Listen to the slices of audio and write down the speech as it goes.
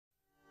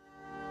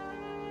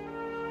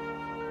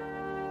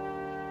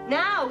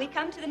Now we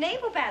come to the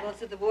naval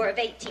battles of the War of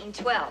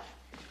 1812.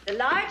 The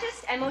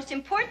largest and most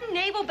important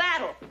naval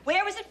battle.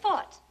 Where was it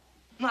fought?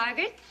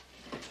 Margaret?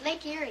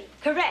 Lake Erie.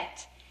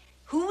 Correct.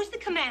 Who was the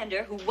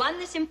commander who won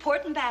this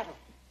important battle?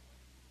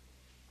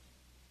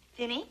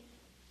 Finney?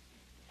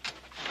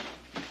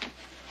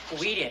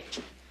 We did.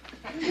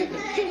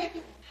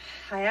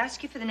 I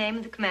ask you for the name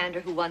of the commander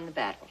who won the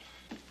battle.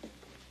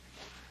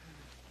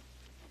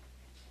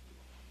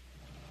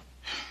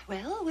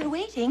 Well, we're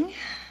waiting.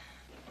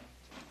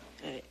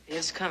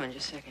 It's coming,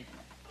 just a second.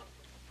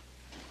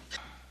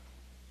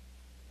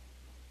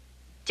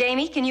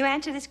 Jamie, can you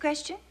answer this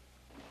question?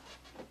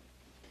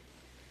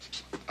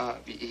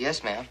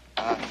 Yes, ma'am.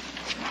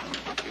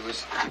 It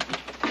was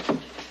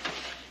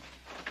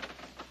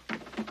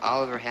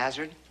Oliver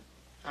Hazard.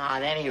 Ah,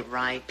 that ain't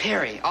right.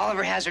 Perry.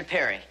 Oliver Hazard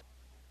Perry.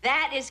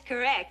 That is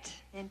correct.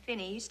 And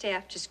Finney, you stay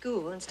after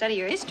school and study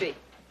your history.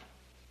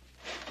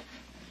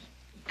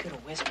 You could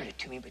have whispered it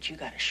to me, but you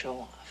got to show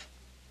off.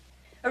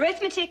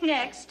 Arithmetic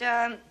next.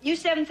 You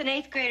 7th and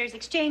 8th graders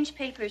exchange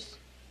papers.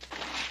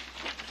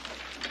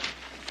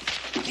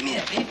 Give me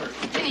that paper.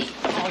 Finney.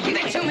 Oh, Give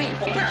it to me.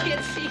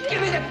 Kids, see. Give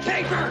me the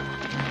paper.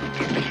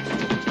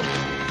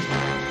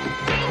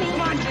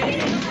 Come on,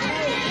 Finney.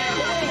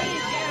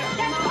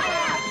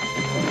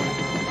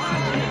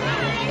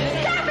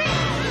 Stop it!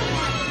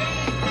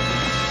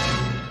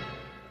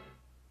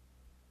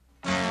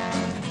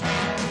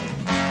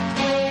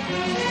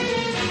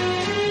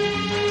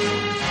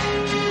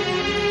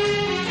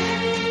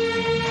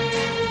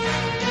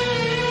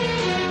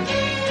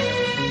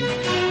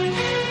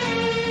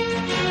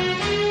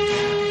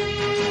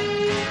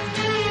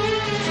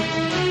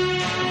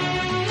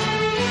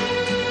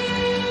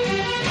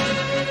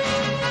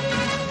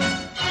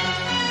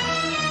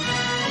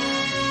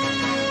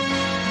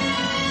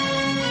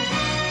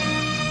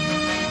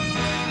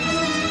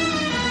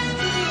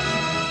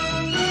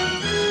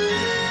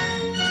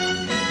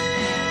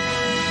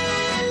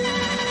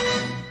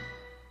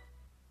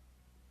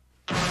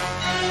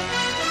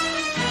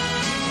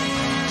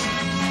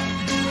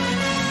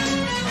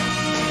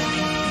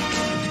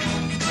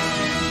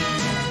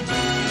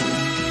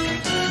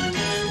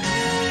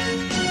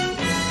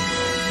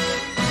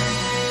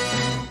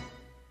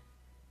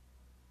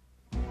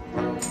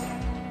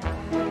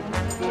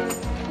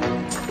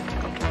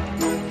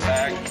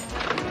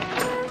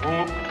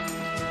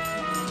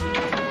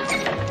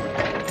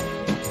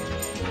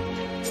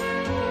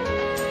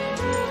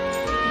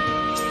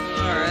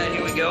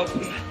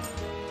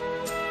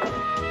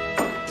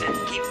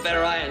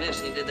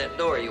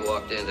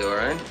 Into, all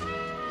right?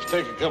 Let's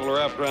take a couple of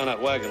wraps around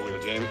that wagon wheel,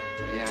 Jamie.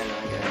 Yeah, I know,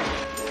 I got it.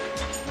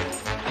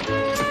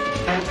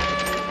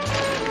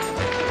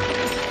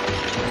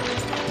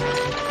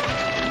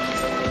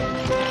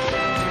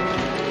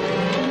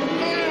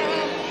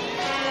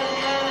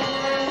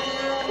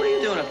 What are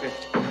you doing up here?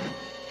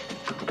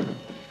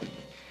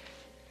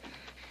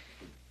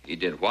 He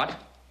did what?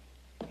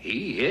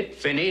 He hit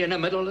Finney in the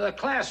middle of the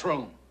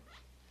classroom.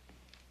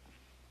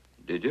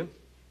 Did you?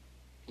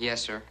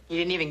 Yes, sir. You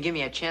didn't even give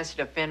me a chance to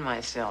defend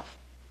myself.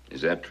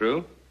 Is that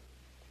true?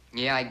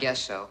 Yeah, I guess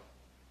so.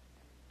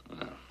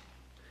 Well,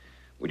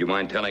 would you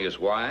mind telling us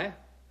why?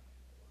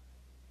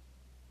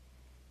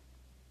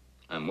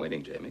 I'm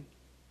waiting, Jamie.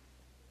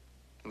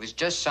 It was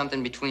just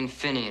something between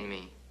Finney and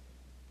me.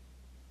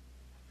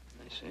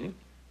 I see.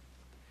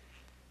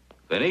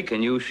 Finney,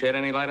 can you shed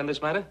any light on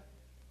this matter?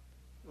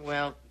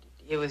 Well,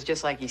 it was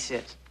just like he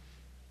said.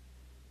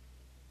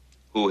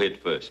 Who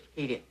hit first?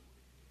 He did.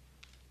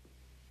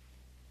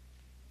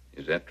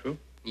 Is that true?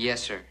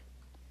 Yes, sir.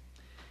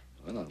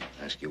 Well,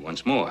 I'll ask you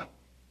once more.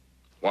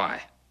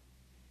 Why?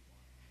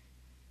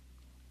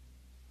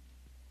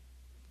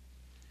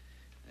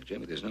 Now,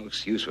 Jamie, there's no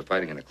excuse for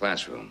fighting in a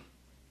classroom.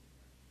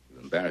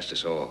 You've embarrassed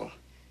us all.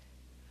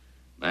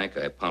 Mac,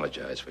 I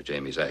apologize for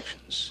Jamie's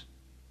actions.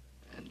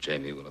 And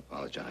Jamie will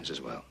apologize as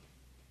well.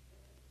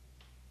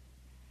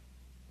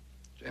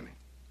 Jamie.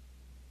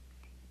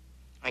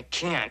 I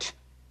can't.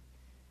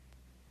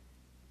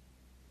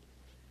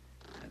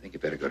 I think you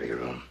better go to your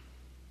room.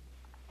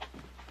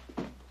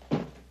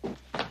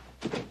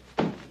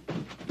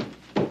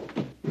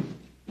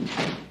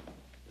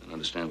 Don't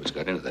understand what's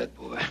got into that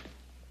boy.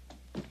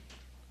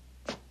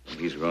 When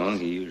he's wrong,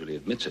 he usually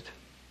admits it.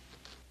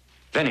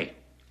 Finney,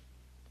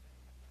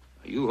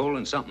 are you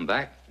holding something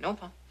back? No,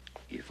 Pa.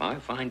 If I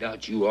find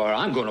out you are,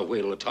 I'm going to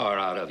wheedle the tar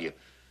out of you.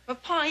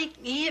 But, Pa,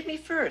 he hit me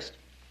first.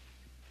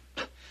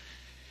 Oh,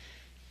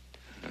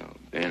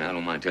 Ben, I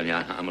don't mind telling you,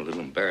 I'm a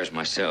little embarrassed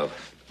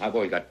myself. My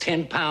boy got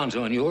 10 pounds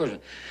on yours.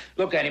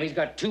 Look at him. He's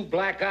got 2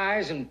 black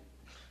eyes, and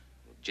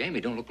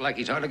Jamie don't look like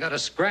he's hardly got a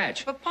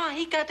scratch. But, Pa,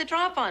 he got the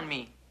drop on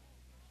me.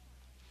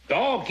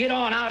 Oh, get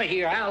on out of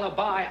here,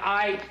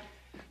 alibi.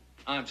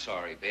 I'm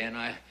sorry, Ben.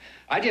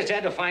 I just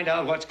had to find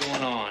out what's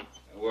going on.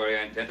 Don't worry,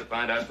 I intend to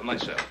find out for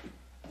myself.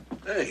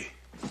 Hey,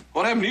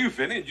 what happened to you,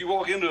 Finney? Did you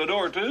walk into a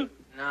door, too?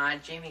 Nah,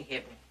 Jamie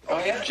hit me.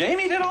 Oh, yeah?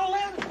 Jamie did all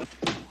that? Will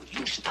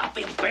you stop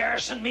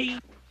embarrassing me?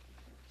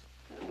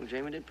 Well,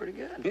 Jamie did pretty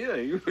good. Yeah,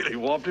 you really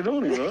whopped it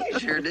on him, huh? He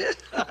sure did.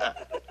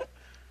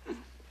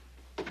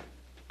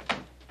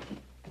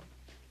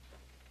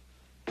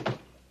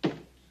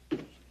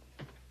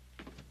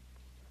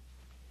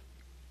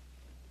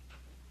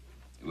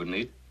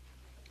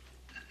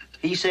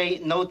 He say,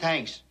 no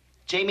thanks.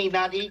 Jamie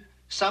not eat,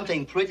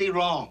 something pretty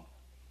wrong.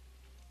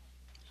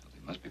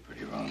 Something must be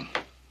pretty wrong.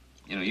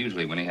 You know,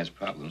 usually when he has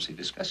problems, he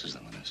discusses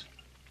them with us.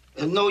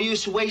 No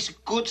use to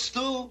waste good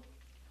stew.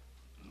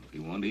 If he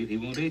won't eat, he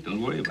won't eat.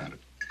 Don't worry about it.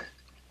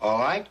 All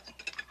right.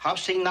 How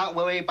sing not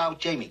worry about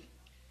Jamie?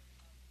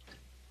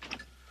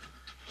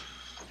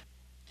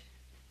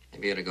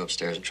 Maybe you ought to go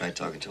upstairs and try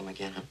talking to him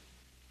again, huh?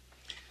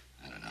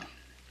 I don't know.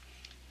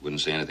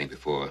 Wouldn't say anything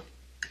before.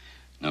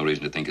 No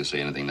reason to think he'll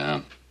say anything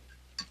now.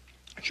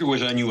 I sure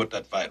wish I knew what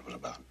that fight was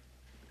about.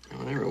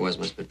 Whatever it was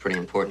must have been pretty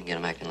important to get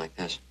him acting like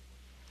this.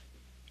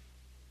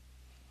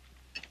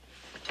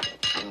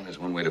 Well, there's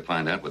one way to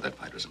find out what that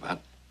fight was about.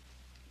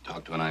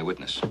 Talk to an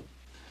eyewitness. Let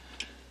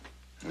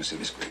me see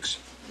Miss Griggs.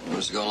 You want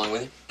us to go along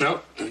with you?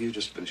 No, you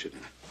just finish it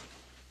now.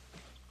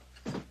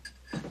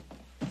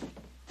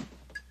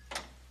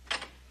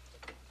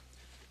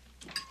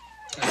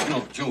 You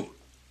know, Joe,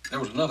 there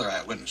was another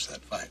eyewitness to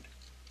that fight.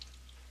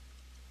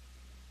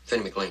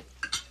 Finney McLean.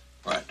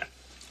 Right.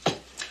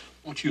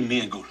 Won't you and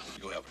me go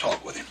have a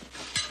talk with him?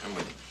 I'm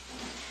with you.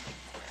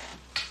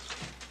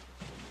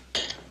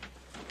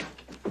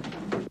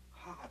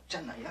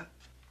真係啊！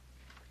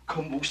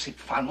佢冇食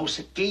飯冇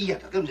食幾日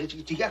啊，都唔使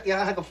自己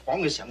喺個房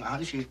嘅時候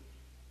眼住。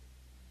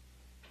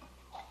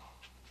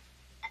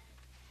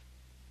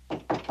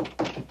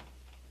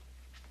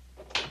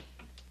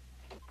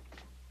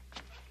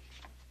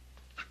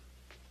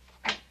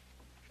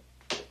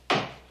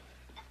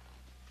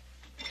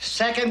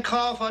Second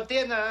call for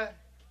dinner.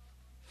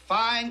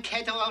 Fine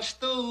kettle of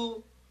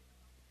stew.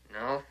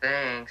 No,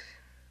 thanks.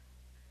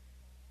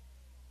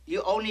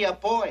 You're only a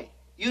boy.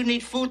 You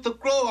need food to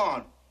grow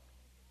on.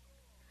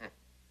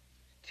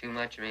 Too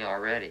much of me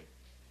already.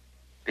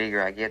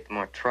 Bigger I get, the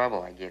more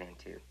trouble I get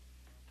into.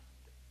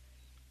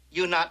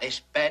 You're not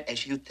as bad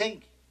as you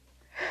think.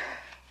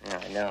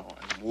 Yeah, I know.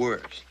 I'm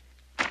worse.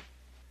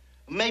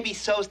 Maybe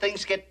so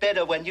things get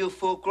better when you're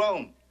full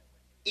grown.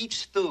 Eat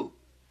stew.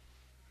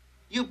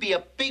 You'll be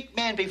a big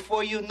man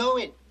before you know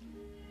it.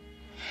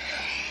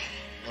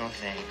 No,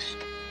 thanks.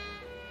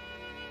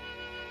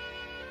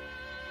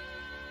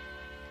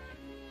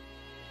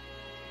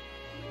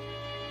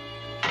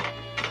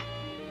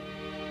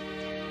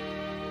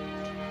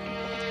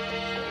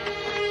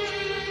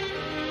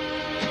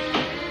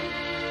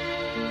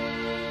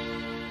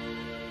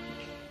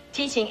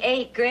 Teaching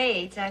 8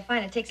 grades, I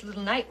find it takes a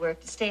little night work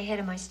to stay ahead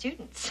of my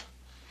students.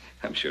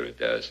 I'm sure it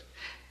does.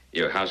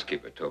 Your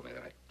housekeeper told me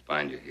that I'd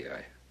find you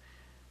here.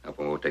 I hope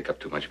I won't take up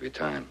too much of your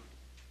time.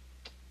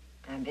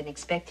 I've been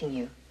expecting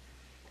you.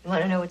 You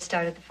want to know what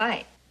started the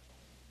fight?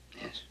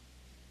 Yes.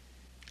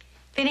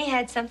 Finney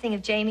had something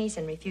of Jamie's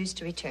and refused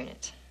to return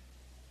it.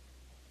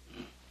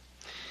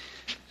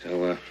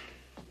 So,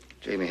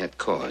 Jamie had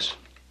cause.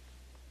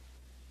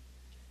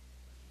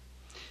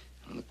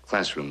 Well, the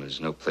classroom is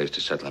no place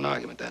to settle an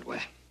argument that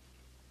way.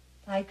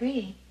 I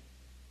agree.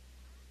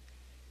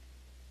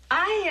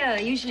 I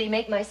usually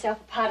make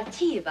myself a pot of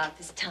tea about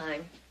this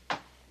time.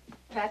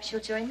 Perhaps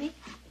you'll join me?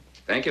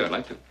 Thank you. I'd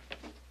like to.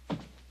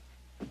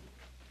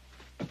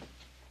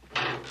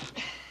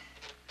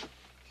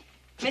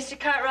 Mr.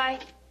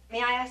 Cartwright,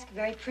 may I ask a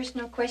very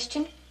personal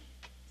question?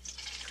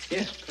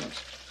 Yes, of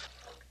course.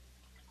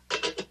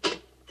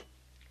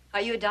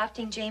 Are you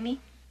adopting Jamie?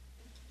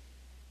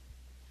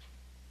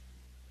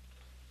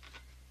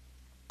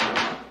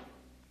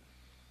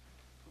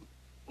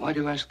 Why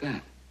do you ask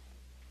that?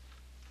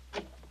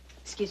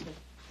 Excuse me.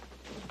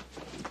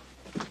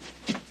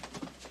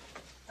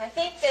 I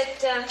think that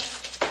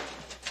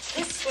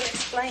this will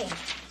explain.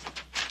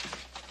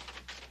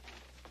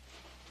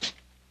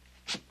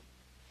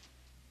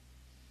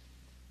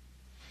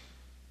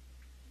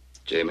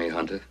 Jamie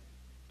Hunter.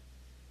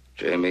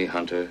 Jamie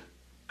Hunter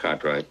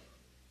Cartwright.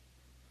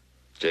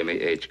 Jamie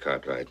H.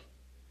 Cartwright.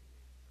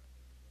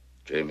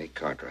 Jamie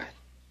Cartwright.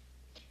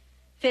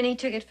 Finney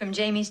took it from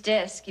Jamie's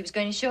desk. He was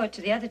going to show it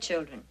to the other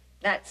children.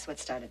 That's what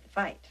started the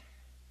fight.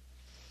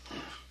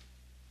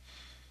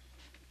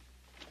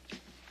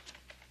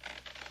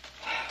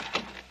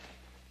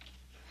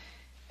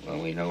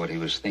 Well, we know what he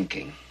was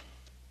thinking.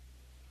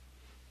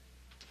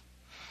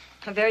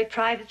 A very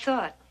private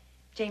thought.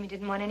 Jamie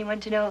didn't want anyone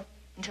to know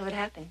until it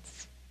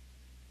happens.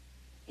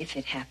 If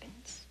it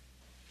happens.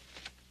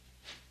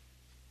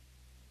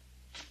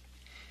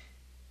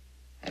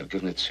 I've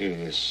given it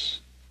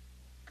serious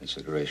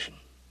consideration.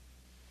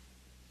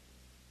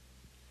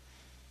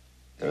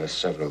 There are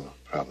several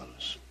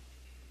problems.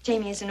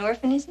 Jamie is an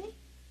orphan, isn't he?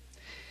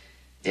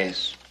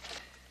 Yes.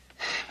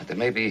 But there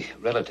may be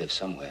relatives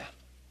somewhere.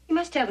 You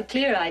must have a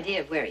clear idea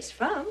of where he's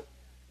from.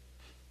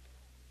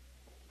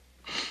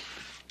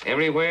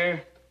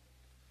 Everywhere?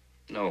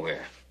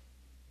 Nowhere.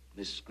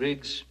 Miss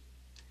Griggs,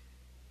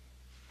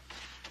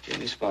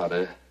 Jamie's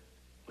father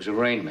was a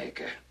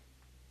rainmaker.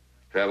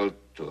 Traveled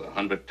to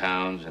 100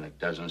 towns and a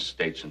dozen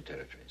states and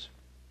territories.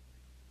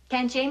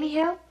 Can Jamie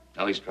help?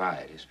 Oh, he's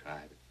tried.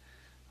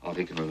 All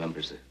he can remember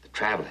is the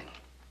traveling.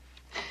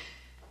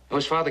 Oh,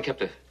 his father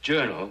kept a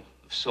journal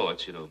of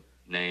sorts, you know,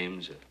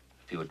 names,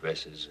 a few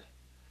addresses,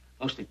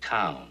 Mostly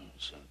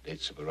towns,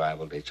 dates of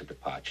arrival, dates of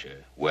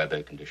departure,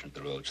 weather, condition of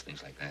the roads,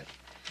 things like that.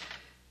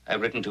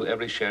 I've written to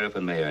every sheriff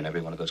and mayor in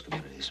every one of those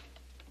communities.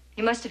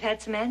 You must have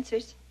had some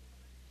answers.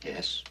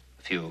 Yes,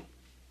 a few.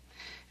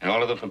 And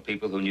all of them from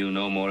people who knew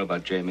no more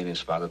about Jamie and his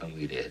father than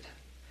we did.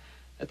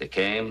 That they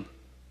came,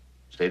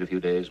 stayed a few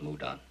days,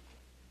 moved on.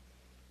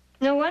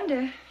 No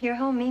wonder. Your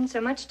home means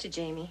so much to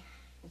Jamie.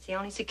 It's the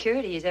only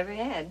security he's ever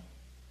had.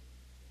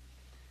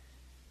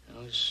 You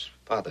know, his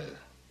father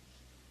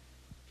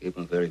gave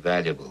him very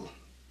valuable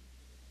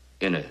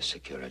inner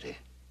security.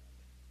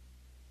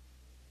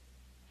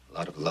 A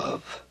lot of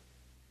love.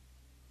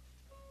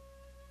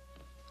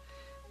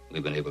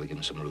 We've been able to give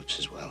him some roots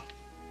as well.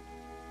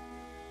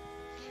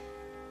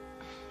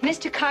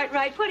 Mr.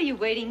 Cartwright, what are you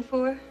waiting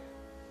for?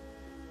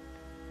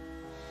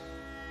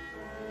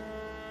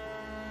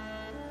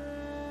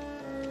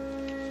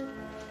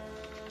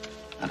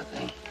 Not a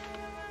thing.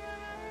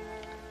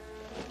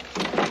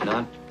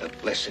 Not a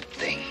blessed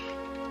thing.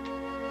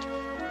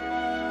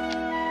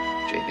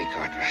 J.B.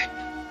 Cartwright.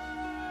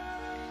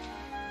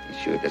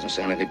 It sure doesn't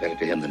sound any better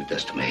to him than it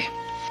does to me.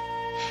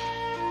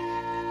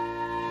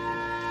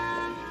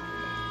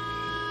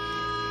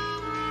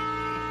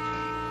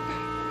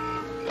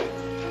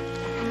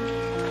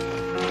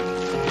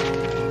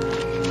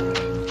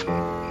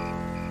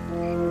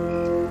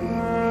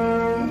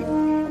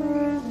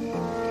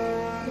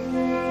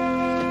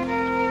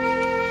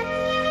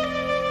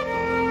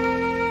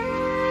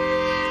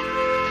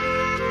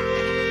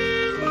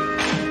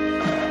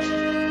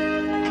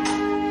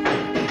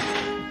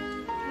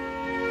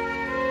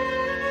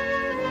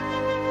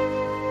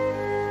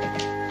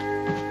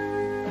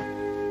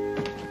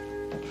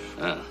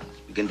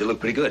 Beginning to look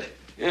pretty good.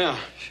 Yeah,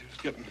 she was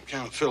getting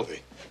kind of filthy.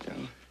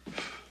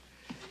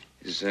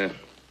 Is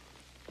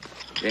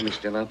Jamie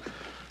still up?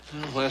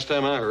 Well, last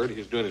time I heard, he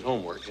was doing his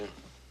homework, yeah.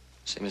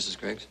 See Mrs.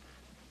 Griggs?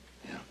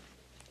 Yeah.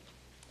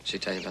 She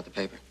tell you about the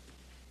paper?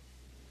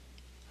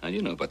 How do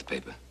you know about the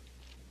paper?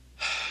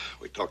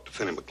 We talked to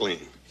Finney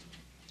McLean.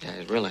 Yeah,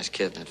 he's a real nice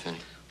kid, that Finney.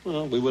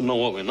 Well, we wouldn't know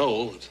what we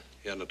know if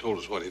he hadn't have told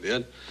us what he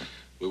did.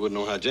 We wouldn't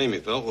know how Jamie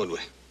felt, would we?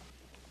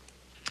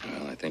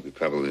 Well, I think we've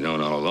probably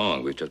known all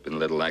along. We've just been a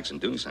little lax in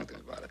doing something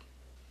about it.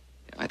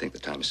 I think the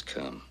time has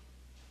come.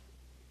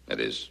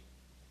 That is,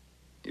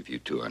 if you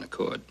two are in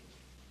accord.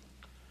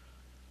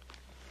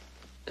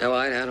 Yeah, well,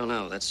 I don't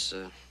know. It's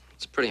a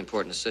pretty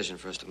important decision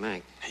for us to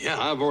make. Yeah,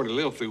 I've already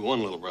lived through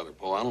one little brother,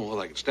 Paul. I don't know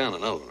whether I can stand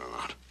another one or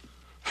not.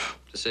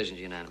 Decision's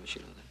unanimous,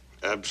 you know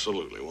that.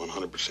 Absolutely,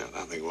 100%.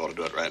 I think we ought to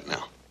do it right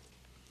now.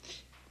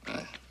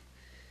 I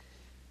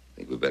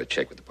think we better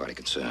check with the party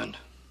concerned.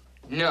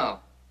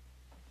 No.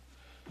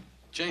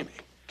 Jamie,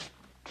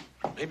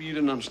 maybe you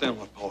didn't understand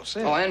what Paul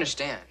said. Oh, I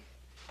understand.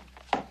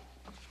 Well,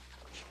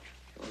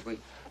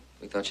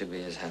 we thought you'd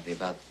be as happy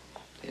about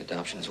the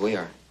adoption as we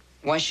are.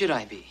 Why should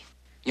I be?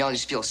 Y'all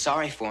just feel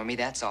sorry for me,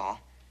 that's all.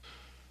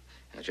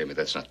 Now, Jamie,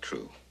 that's not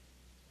true.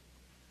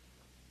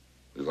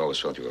 We've always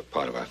felt you were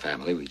part of our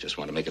family. We just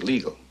want to make it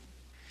legal.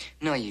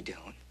 No, you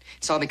don't.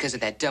 It's all because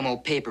of that dumb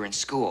old paper in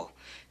school.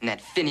 And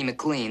that Finney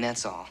McLean,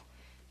 that's all.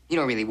 You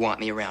don't really want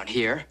me around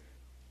here.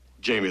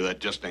 Jamie, that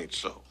just ain't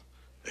so.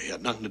 They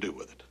had nothing to do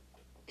with it.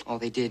 Oh,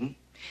 they didn't?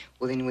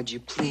 Well, then would you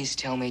please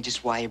tell me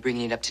just why you're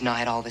bringing it up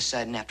tonight all of a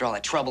sudden after all the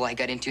trouble I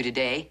got into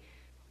today?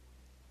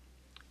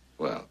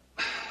 Well,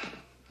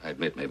 I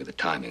admit maybe the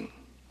timing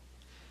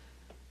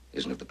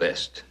isn't of the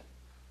best.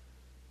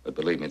 But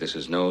believe me, this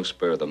is no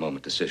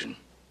spur-of-the-moment decision.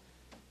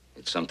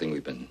 It's something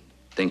we've been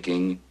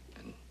thinking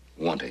and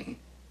wanting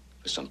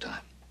for some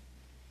time.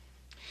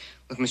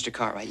 Look, Mr.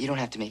 Cartwright, you don't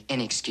have to make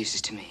any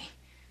excuses to me.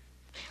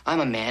 I'm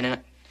a man,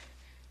 and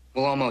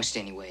well, almost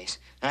anyways.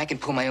 And I can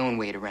pull my own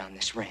weight around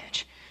this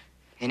ranch.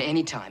 And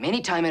anytime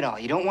at all,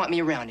 you don't want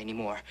me around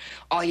anymore,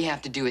 all you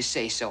have to do is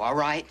say so, all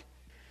right?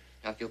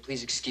 Now, if you'll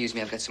please excuse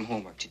me, I've got some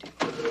homework to do.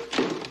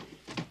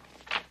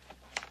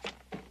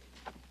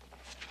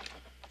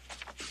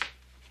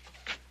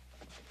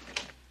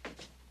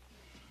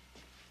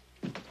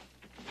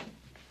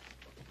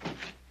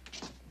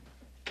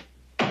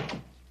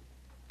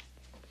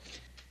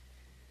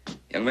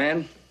 Young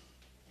man,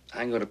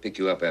 I'm going to pick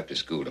you up after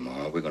school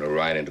tomorrow. We're going to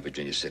ride into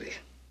Virginia City.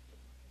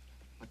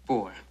 What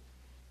for?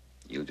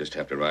 You'll just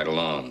have to ride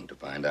along to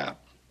find out.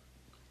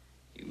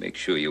 You make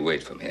sure you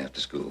wait for me after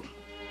school.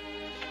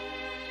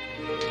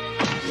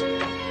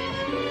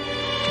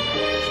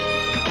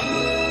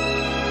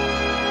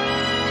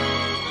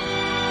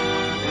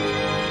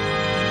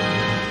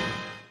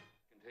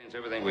 Contains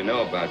everything we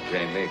know about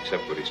Jamie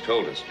except what he's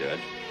told us, Judge.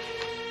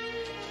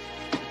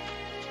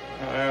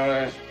 Well,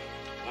 there's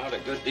not a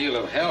good deal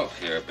of help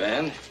here,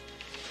 Ben.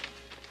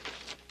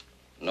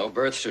 No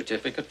birth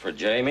certificate for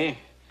Jamie.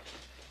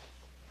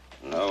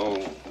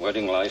 No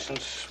wedding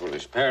license for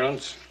his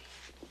parents.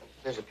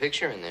 There's a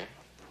picture in there.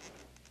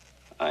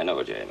 I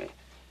know, Jamie.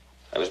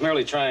 I was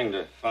merely trying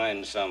to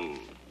find some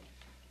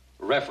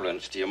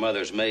reference to your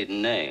mother's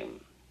maiden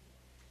name.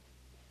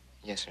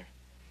 Yes, sir.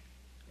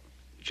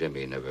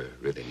 Jamie never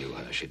really knew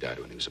her. She died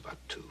when he was about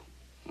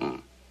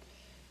 2.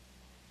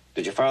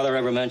 Did your father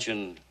ever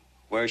mention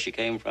where she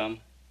came from?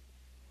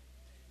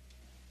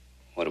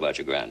 What about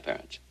your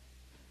grandparents?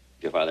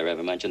 Did your father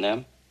ever mention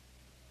them?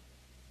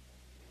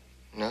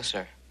 No,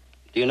 sir.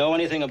 Do you know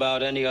anything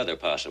about any other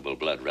possible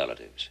blood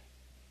relatives?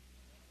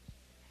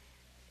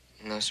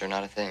 No, sir,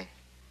 not a thing.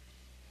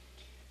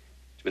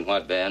 It's been,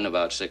 what, Ben,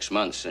 about 6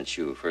 months since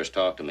you first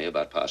talked to me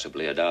about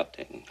possibly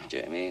adopting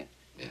Jamie.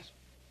 Yes.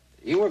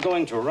 You were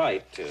going to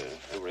write to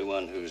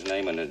everyone whose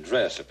name and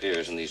address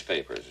appears in these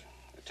papers,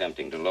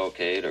 attempting to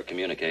locate or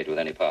communicate with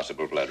any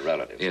possible blood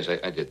relatives. Yes,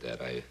 I did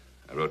that. I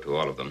wrote to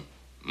all of them.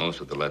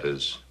 Most of the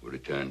letters were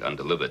returned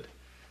undelivered.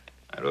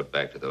 I wrote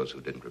back to those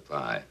who didn't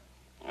reply.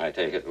 I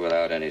take it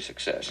without any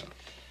success.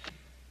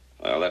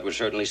 Well, that would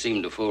certainly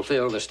seem to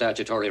fulfill the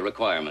statutory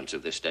requirements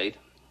of this state,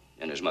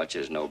 inasmuch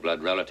as no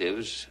blood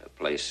relatives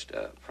placed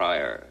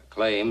prior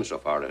claim so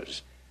far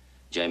as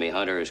Jamie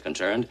Hunter is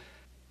concerned.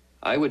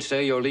 I would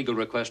say your legal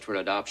request for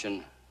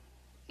adoption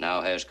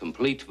now has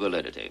complete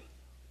validity.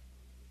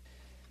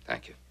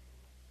 Thank you.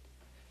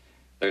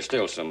 There's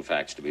still some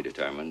facts to be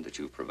determined, that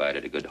you've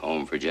provided a good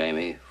home for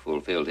Jamie,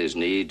 fulfilled his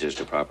needs as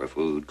to proper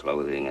food,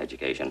 clothing,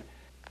 education.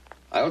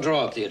 I'll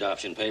draw up the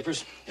adoption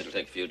papers. It'll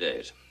take a few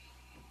days.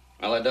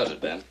 Well, that does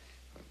it, Ben.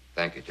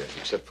 Thank you, Judge,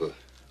 except for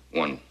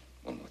one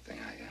more thing.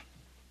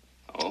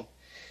 Oh?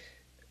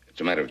 It's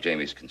a matter of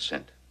Jamie's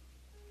consent.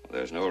 Well,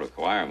 there's no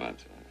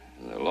requirement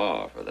in the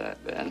law for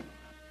that, Ben.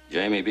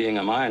 Jamie being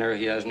a minor,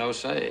 he has no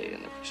say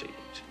in the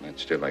proceedings. I'd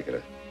still like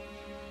it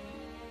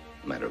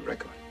a matter of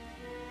record.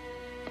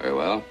 Very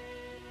well.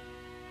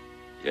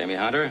 Jamie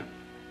Hunter,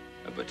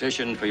 a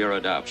petition for your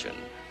adoption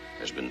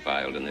has been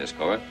filed in this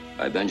court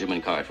by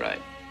Benjamin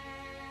Cartwright.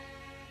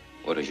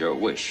 What is your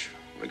wish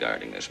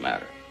regarding this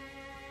matter?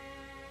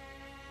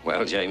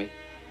 Well, Jamie,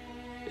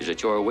 is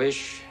it your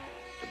wish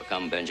to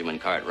become Benjamin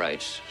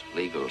Cartwright's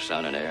legal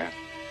son and heir?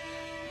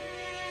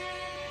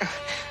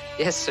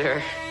 Yes,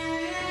 sir.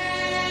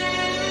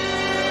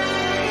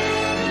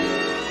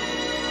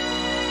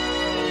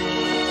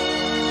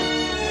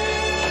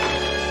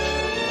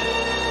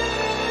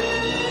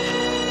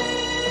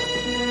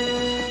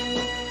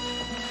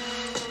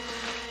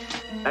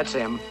 That's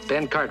him,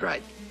 Ben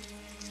Cartwright.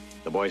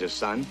 The boy's his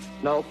son?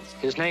 No,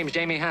 his name's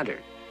Jamie Hunter,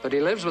 but he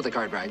lives with the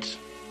Cartwrights.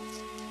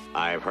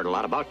 I've heard a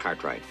lot about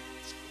Cartwright.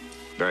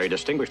 Very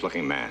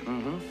distinguished-looking man.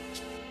 Mm-hmm.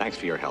 Thanks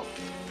for your help.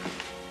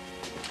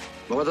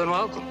 More than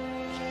welcome.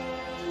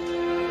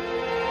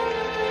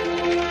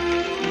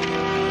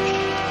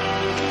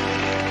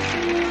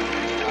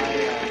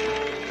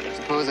 I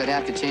suppose I'd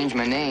have to change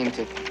my name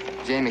to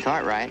Jamie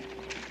Cartwright.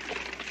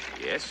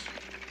 Yes,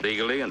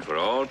 legally and for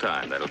all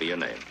time, that'll be your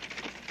name.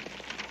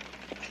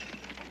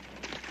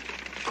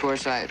 Of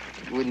course, I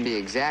wouldn't be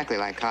exactly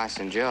like Cost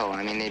and Joe.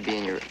 I mean, they'd be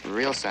in your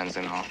real sons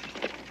and all.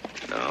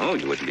 No,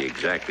 you wouldn't be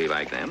exactly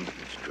like them.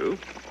 It's true.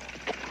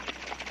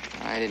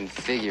 I didn't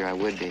figure I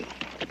would be.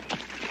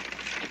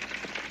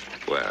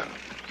 Well,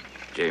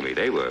 Jamie,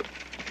 they were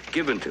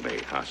given to me,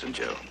 Hoss and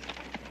Joe.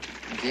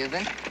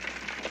 Given?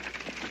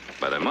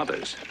 By their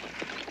mothers.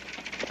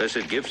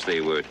 Blessed gifts they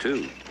were,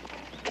 too.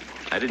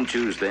 I didn't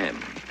choose them.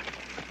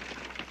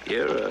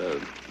 You're a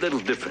little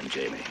different,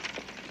 Jamie.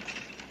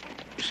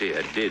 You see,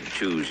 I did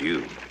choose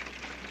you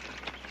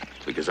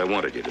because I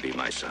wanted you to be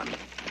my son.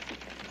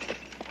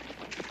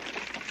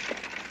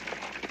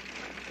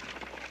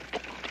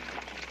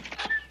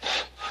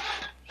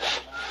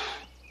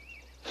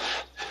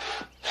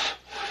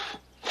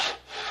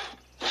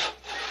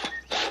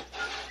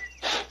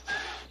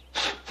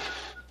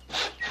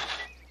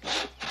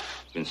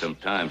 It's been some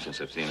time since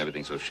I've seen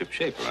everything so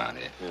shipshape around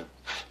here. Yeah.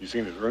 You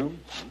seen his room?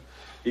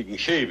 He can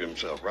shave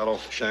himself right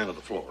off the shine of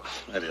the floor.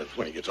 That is,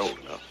 when he gets old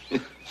enough.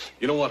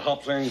 You know what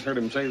Hopsang heard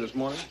him say this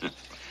morning?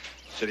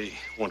 Said he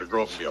wanted to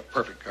grow up and be a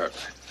perfect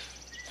Cartwright.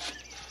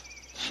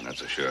 I'm not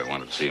so sure I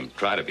wanted to see him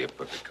try to be a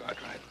perfect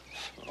Cartwright.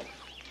 Well,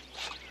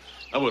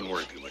 I wouldn't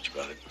worry too much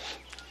about it.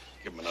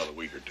 Give him another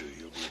week or two.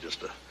 He'll be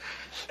just a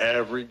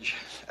average,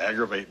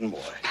 aggravating boy.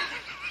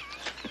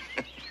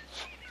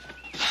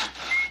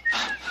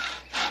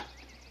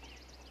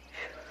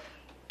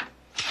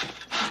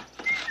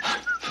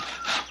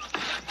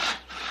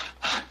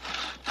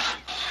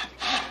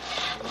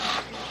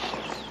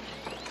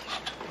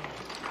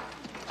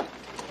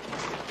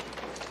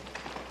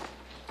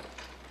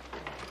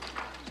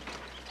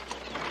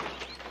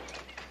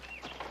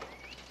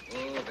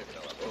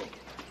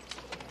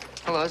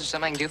 Hello, is there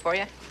something I can do for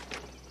you?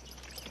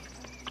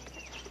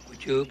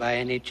 Would you, by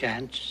any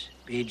chance,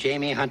 be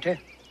Jamie Hunter?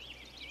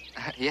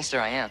 Yes, sir,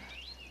 I am.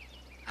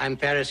 I'm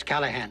Ferris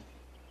Callahan.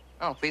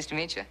 Oh, pleased to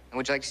meet you. And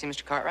would you like to see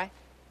Mr. Cartwright?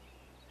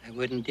 I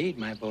would indeed,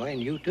 my boy,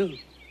 and you too.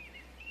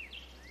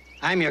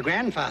 I'm your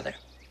grandfather.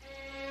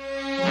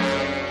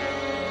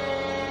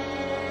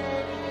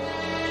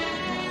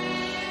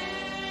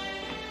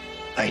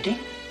 Fighting?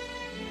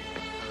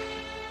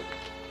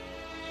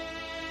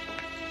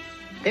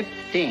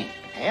 15.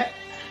 Yep.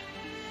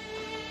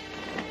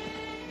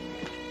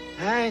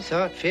 I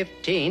thought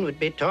 15 would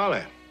be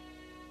taller.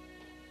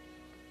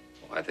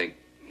 Well, I think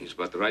he's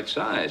about the right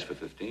size for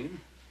 15.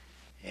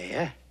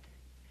 Yeah.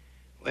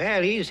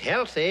 Well, he's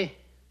healthy.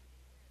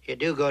 You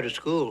do go to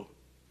school.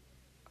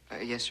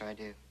 Yes, sir, I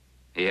do.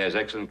 He has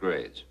excellent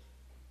grades.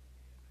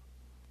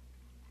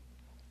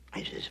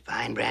 This is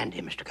fine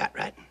brandy, Mr.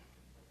 Cartwright.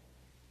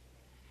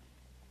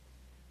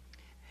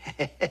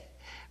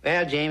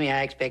 Well, Jamie,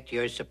 I expect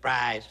you're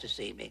surprised to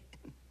see me.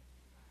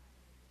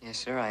 Yes,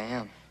 sir, I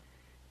am.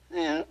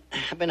 Well,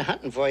 I've been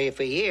hunting for you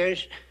for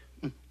years.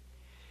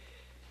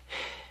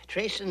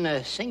 Tracing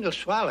a single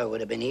swallow would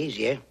have been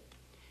easier.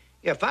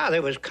 Your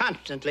father was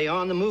constantly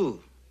on the move.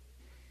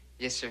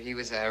 Yes, sir, he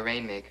was a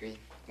rainmaker. He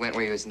went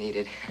where he was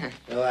needed.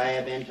 So I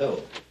have been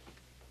told.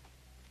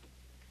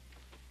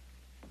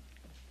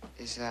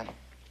 Is,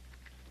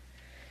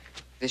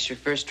 this your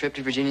first trip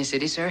to Virginia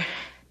City, sir?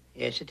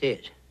 Yes, it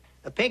is.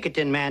 A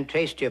Pinkerton man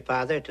traced your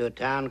father to a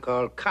town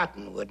called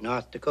Cottonwood,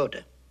 North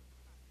Dakota.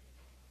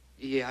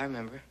 Yeah, I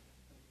remember.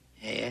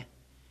 Yeah.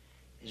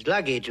 His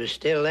luggage was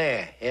still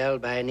there,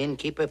 held by an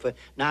innkeeper for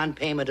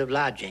non-payment of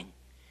lodging.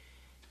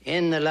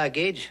 In the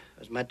luggage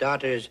was my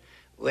daughter's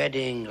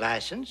wedding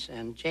license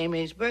and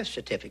Jamie's birth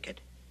certificate.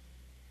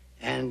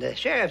 And the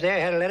sheriff there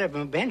had a letter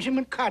from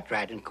Benjamin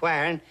Cartwright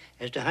inquiring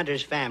as to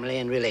Hunter's family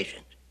and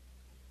relations.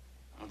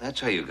 Well, that's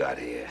how you got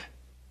here.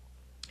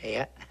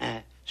 Yeah,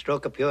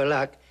 stroke of pure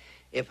luck.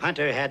 If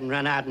Hunter hadn't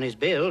run out on his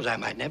bills, I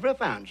might never have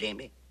found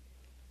Jamie.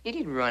 He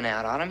didn't run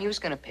out on him. He was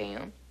going to pay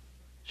him.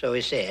 So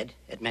he said,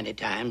 at many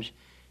times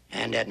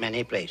and at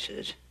many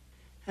places.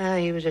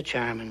 He was a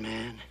charming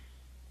man.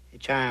 He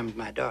charmed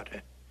my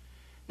daughter.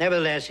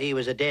 Nevertheless, he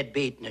was a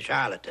deadbeat and a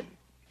charlatan.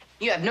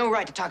 You have no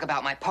right to talk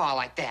about my pa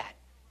like that.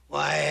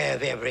 Why, I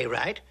have every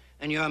right,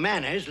 and your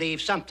manners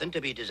leave something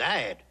to be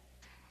desired.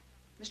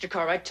 Mr.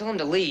 Cartwright, tell him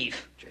to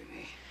leave.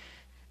 Jamie.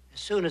 As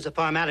soon as the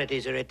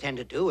formalities are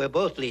attended to, we're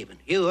both leaving.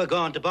 You are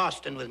going to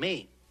Boston with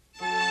me.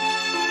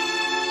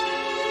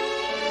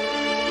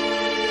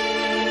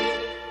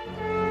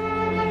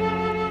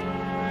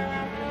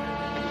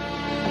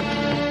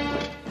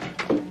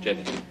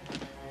 Jamie.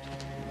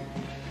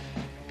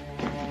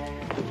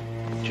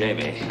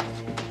 Jamie.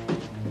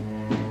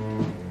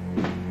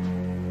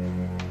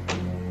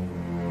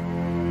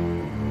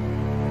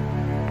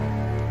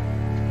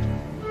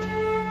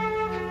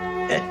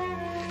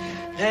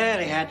 Well,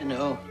 he had to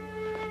know.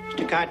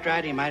 Mr.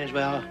 Cartwright, he might as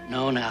well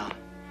know now.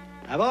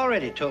 I've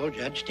already told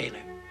Judge Taylor.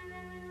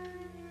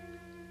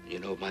 You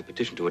know of my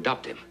petition to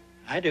adopt him.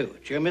 I do.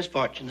 It's your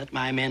misfortune that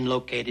my men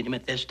located him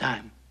at this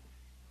time.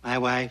 My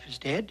wife is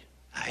dead.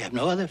 I have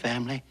no other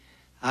family.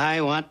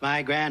 I want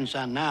my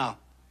grandson now.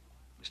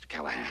 Mr.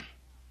 Callahan,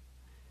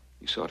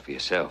 you saw it for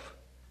yourself.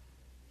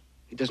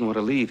 He doesn't want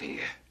to leave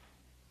here.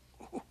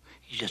 Oh,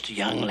 he's just a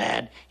young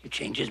lad. He'll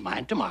change his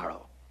mind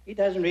tomorrow. He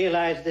doesn't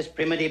realize this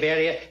primitive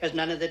area has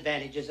none of the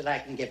advantages that I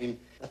can give him.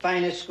 The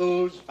finest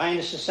schools,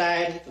 finest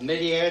society,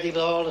 familiarity with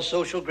all the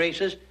social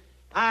graces.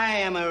 I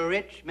am a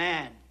rich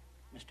man,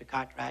 Mr.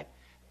 Cartwright.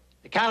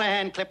 The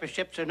Callahan clipper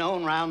ships are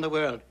known round the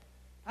world.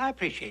 I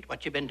appreciate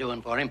what you've been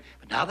doing for him,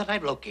 but now that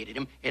I've located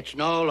him, it's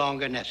no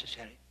longer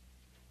necessary.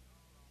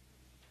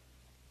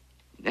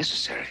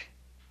 Necessary?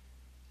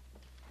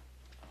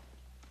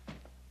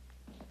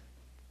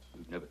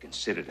 We've never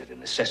considered it a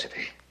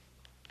necessity.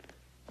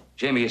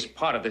 Jamie is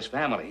part of this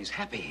family. He's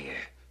happy here.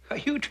 Are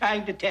you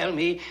trying to tell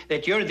me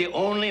that you're the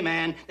only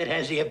man that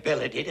has the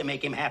ability to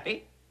make him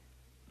happy?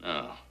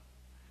 No.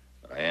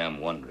 But I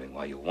am wondering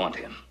why you want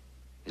him.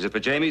 Is it for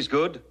Jamie's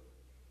good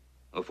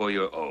or for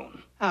your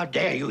own? How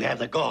dare you have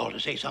the gall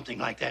to say something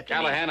like that to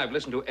Callahan, me? I've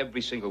listened to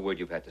every single word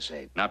you've had to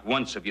say. Not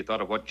once have you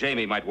thought of what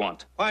Jamie might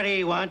want. What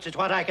he wants is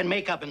what I can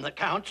make up him that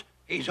counts.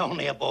 He's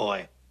only a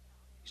boy.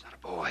 He's not a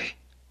boy.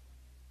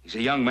 He's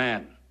a young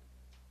man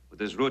with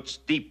his roots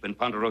deep in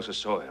Ponderosa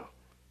soil.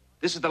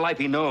 This is the life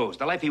he knows,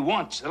 the life he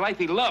wants, the life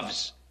he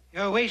loves.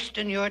 You're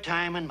wasting your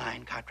time and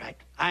mine, Cartwright.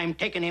 I'm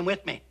taking him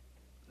with me.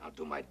 I'll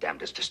do my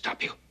damnedest to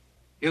stop you.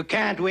 You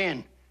can't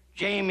win.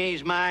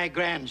 Jamie's my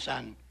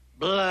grandson.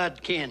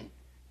 Blood kin.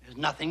 There's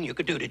nothing you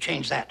could do to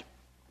change that.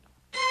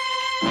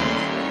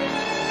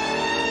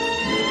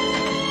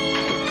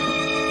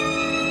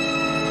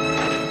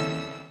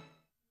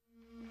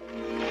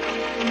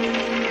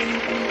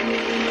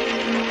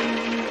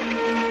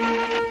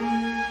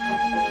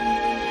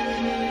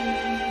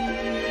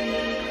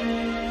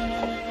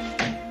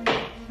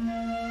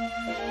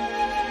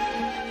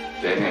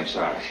 Jamie, I'm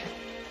sorry.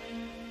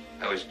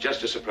 I was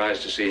just as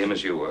surprised to see him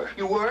as you were.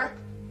 You were?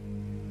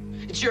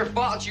 It's your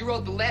fault. You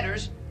wrote the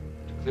letters.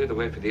 To clear the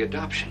way for the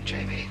adoption,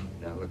 Jamie.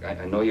 Now, look,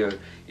 I know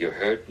you're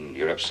hurt and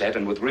you're upset,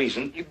 and with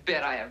reason. You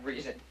bet I have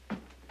reason.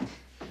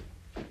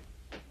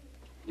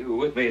 You were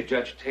with me at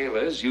Judge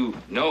Taylor's. You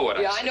know what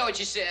I said. Yeah, I know what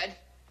you said.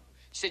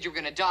 You said you were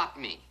going to adopt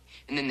me.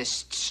 And then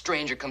this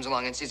stranger comes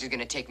along and says he's going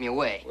to take me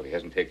away. Well, he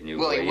hasn't taken you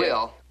Well, away he yet.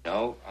 will.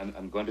 No,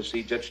 I'm going to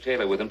see Judge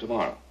Taylor with him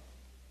tomorrow.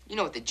 You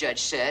know what the judge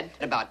said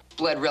about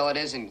blood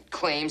relatives and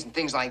claims and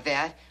things like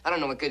that. I don't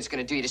know what good it's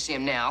going to do you to see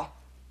him now.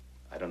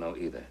 I don't know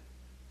either.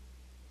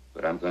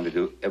 But I'm going to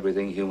do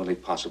everything humanly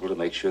possible to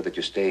make sure that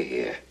you stay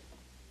here.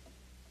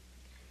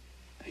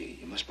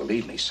 You must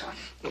believe me, son.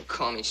 Don't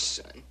call me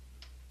son.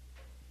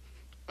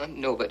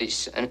 I'm nobody's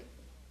son,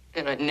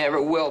 and I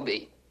never will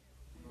be.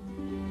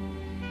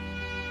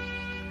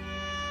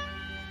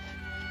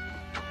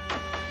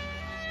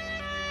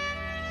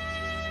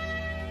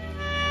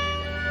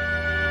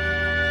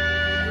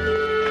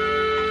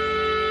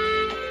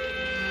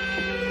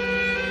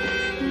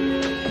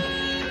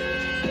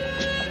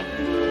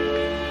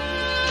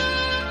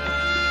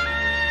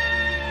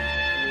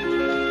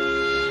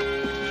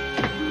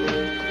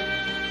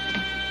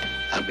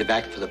 be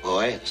back for the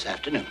boy this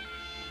afternoon.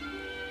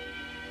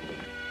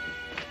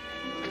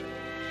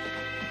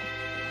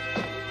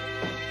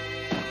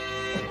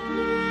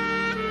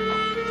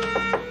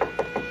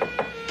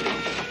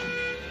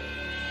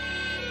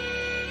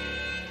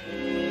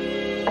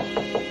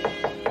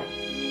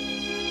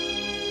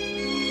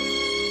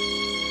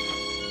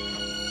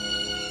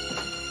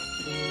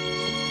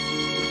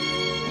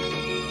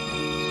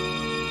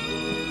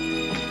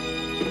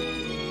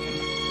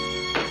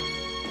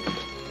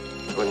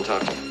 Wouldn't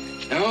talk to you.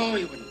 No,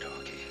 he wouldn't talk.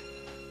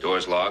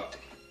 Door's locked.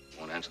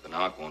 Won't answer the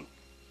knock. Won't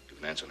do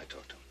an answer when I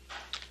talk to him.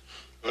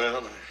 Well,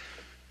 I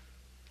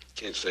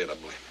can't say it, I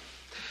blame him.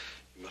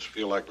 You must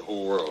feel like the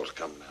whole world's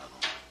coming down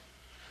on him.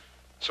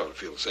 I sort of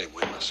feel the same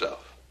way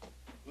myself.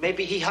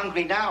 Maybe he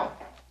hungry now.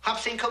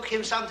 Hobson cook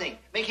him something.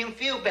 Make him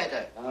feel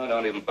better. No,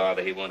 don't even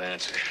bother. He won't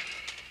answer.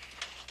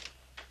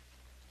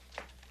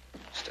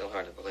 Still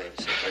hard to believe.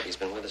 It seems like he's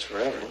been with us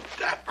forever.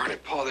 That Bernie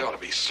Paul, there ought to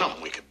be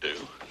something we could do.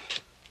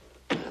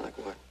 Like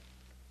what?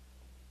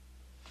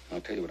 I'll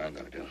tell you what I'm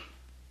going to do.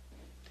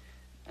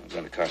 I'm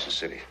going to Carson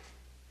City.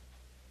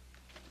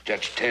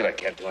 Judge Taylor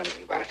can't do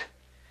anything about it.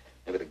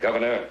 Maybe the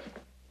governor,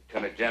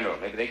 Lieutenant General,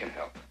 maybe they can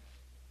help.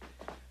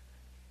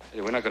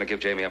 Hey, we're not going to give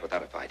Jamie up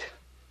without a fight.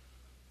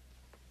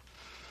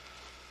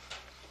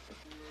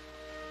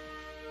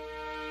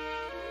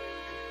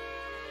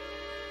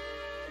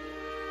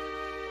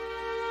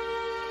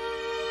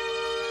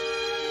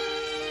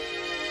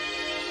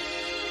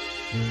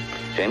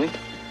 Jamie,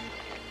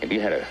 have you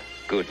had a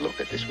good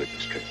look at this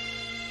witness tree?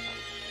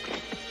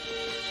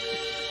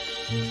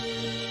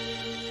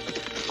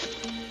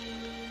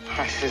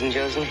 Horses and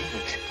Joe's names.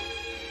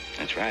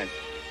 That's right.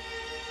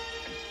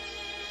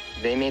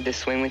 They made the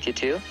swing with you,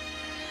 too?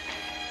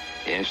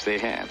 Yes, they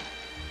have.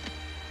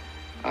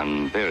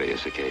 On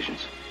various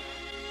occasions.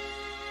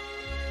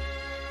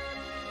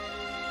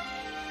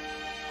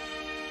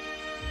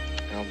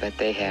 I'll bet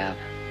they have.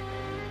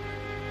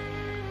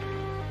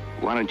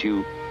 Why don't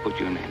you put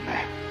your name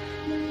there?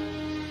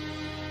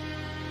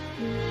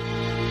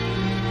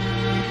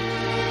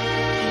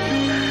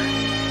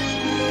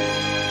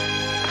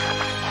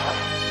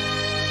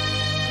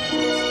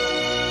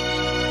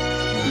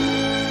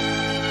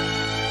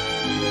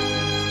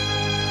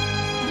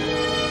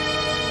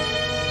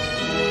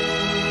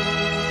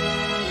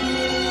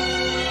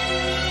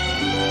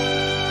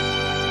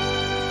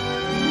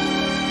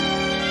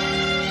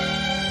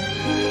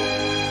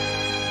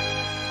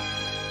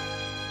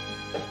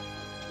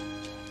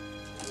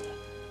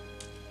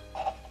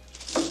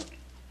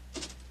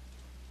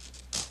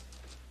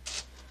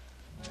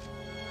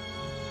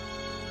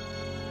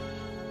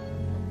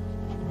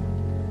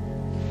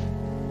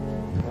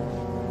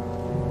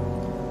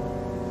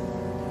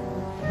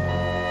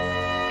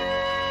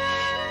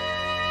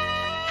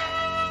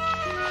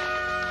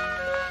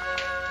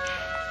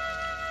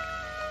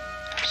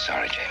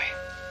 Sorry, Jamie.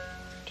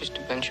 Just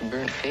a bunch of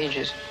burnt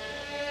pages.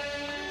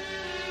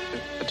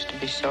 What's to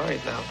be sorry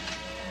about?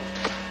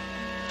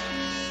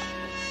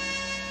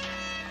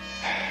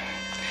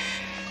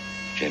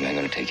 Jamie, I'm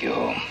going to take you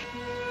home.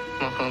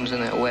 My home's in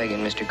that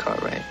wagon, Mr.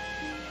 Cartwright.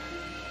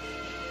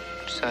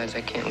 Besides,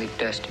 I can't leave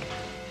Dusty.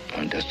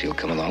 And Dusty will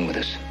come along with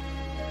us.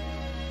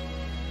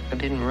 I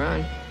didn't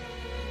run.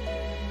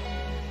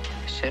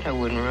 I said I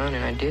wouldn't run,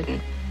 and I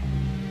didn't.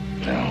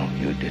 No,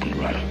 you didn't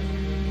run.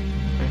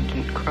 I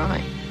didn't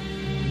cry.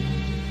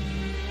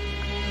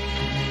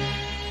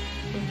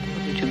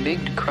 I'm too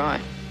big to cry.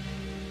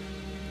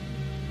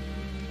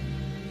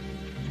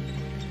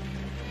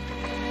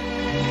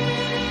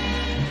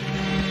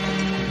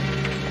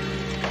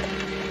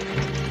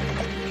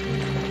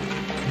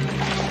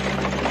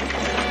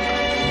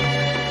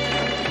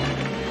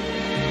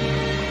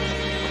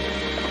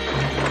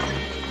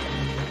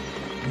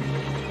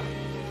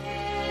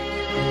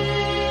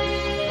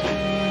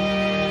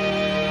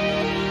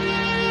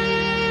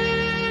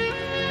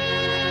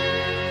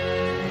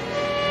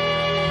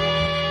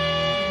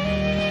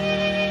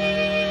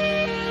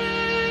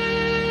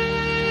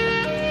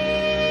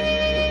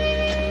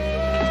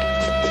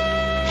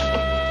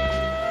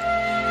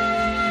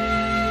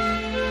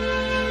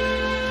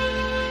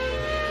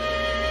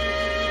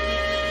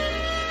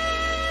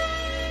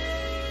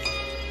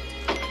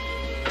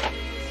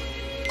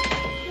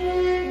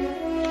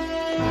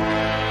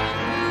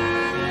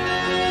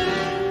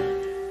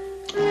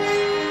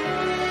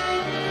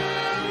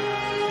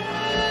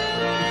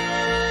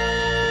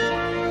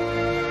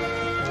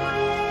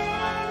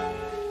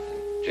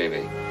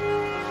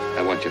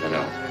 I want you to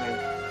know.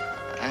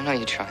 I know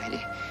you tried.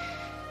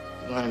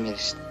 You wanted me to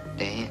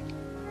stay.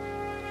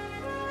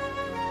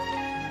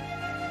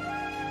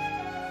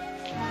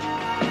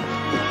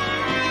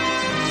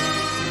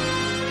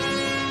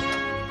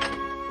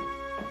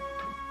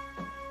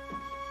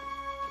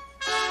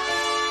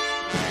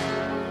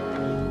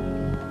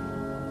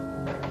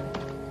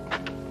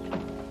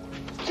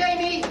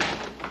 Jamie!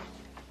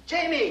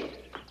 Jamie!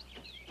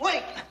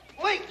 Wait!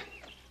 Wait!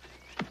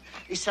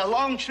 It's a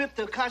long trip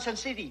to Carson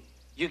City.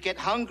 You get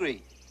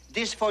hungry.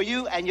 This for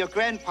you and your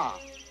grandpa.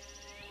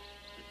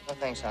 No,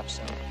 thanks,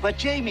 Hobson. But,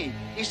 Jamie,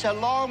 it's a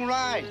long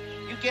ride.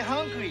 You get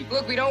hungry.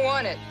 Look, we don't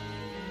want it.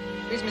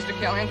 Please, Mr.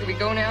 Callahan, can we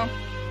go now?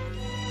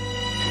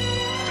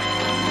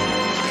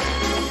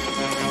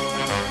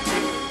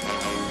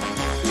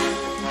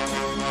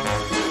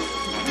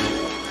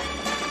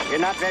 You're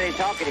not very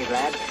talkative,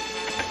 lad.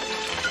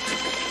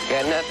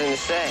 Got nothing to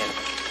say.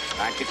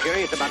 Aren't you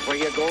curious about where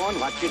you're going,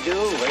 what you do,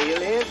 where you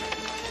live?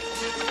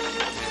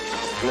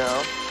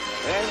 No.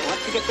 Well,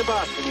 once you get to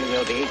Boston, you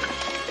will be.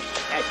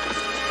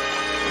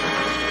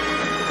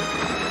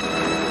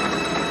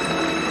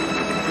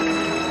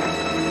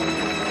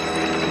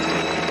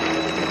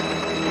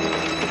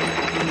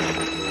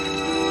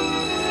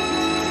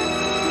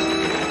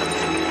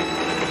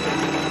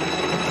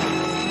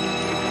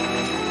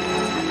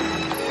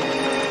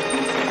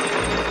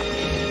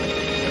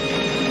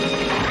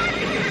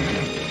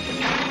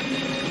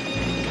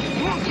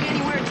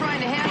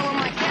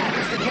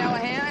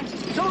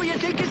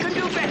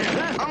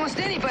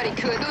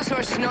 Those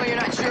horses know you're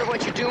not sure of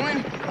what you're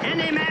doing.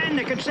 Any man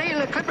that could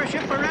sail a clipper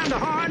ship around the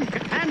Horn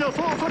could handle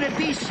four-footed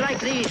beasts like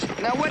these.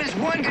 Now, what has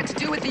one got to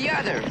do with the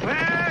other?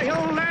 Well,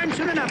 you'll learn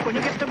soon enough when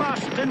you get to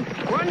Boston.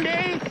 One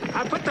day,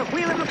 I'll put the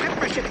wheel of a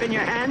clipper ship in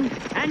your hand,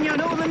 and you'll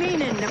know the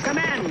meaning, the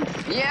command.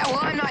 Yeah, well,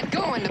 I'm not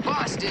going to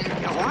Boston.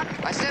 You what?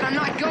 I said I'm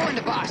not going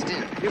to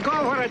Boston. You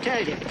go where I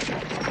tell you.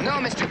 No,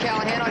 Mr.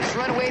 Callahan, I'll just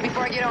run away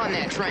before I get on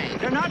that train.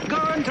 You're not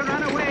going to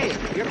run away.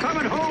 You're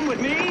coming home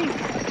with me,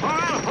 or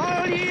I'll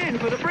haul you in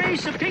with a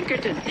brace of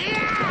Pinkerton.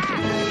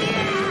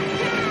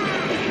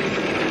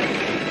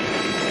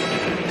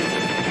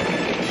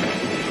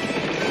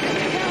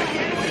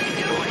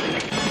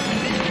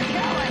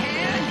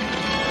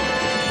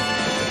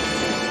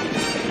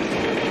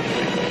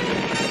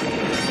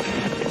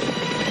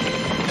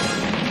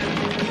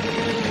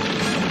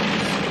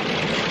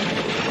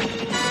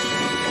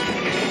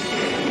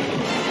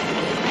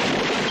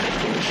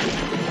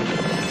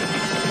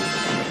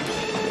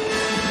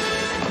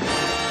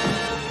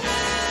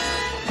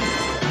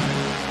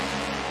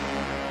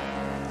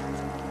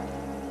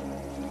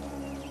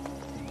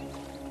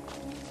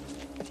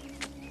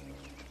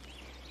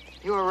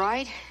 You all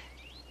right?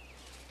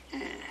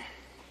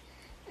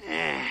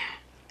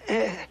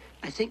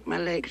 I think my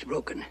leg's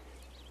broken.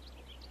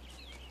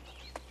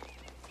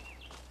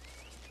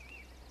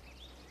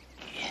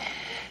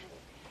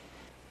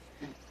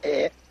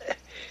 Yeah,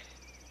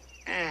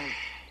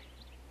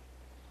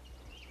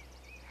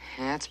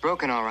 it's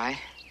broken, all right.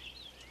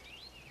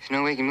 There's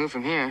no way we can move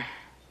from here.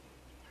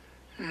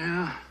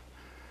 Yeah,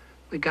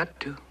 we got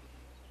to.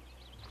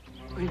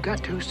 We've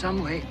got to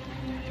some way.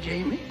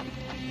 Jamie?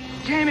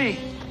 Jamie!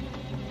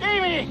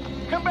 Jamie!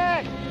 Come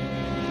back!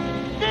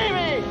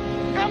 Jamie!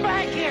 Come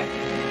back here!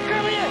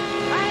 Come here!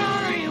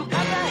 I order you! Come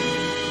back!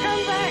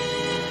 Come back!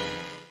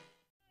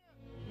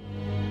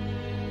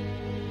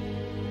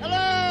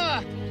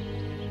 Hello?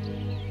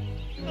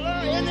 Hello?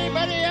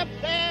 Anybody up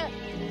there?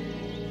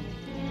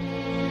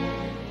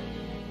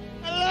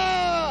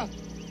 Hello?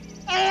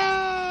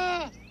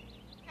 Hello?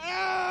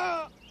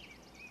 Hello?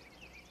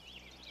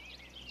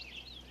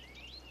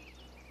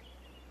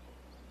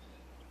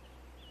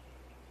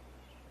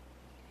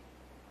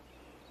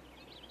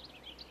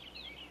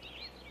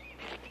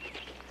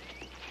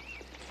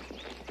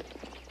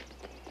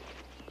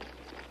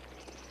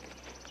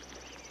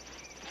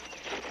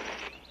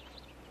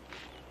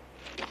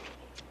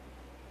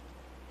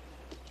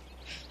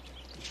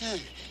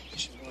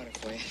 Here's some water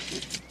for you.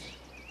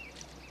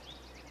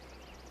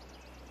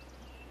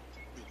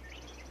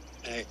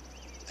 I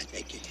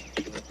thank you.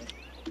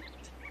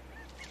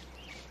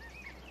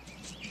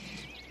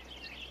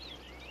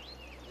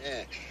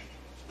 Yeah.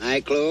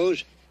 My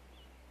clothes?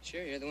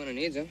 Sure, you're the one who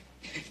needs them.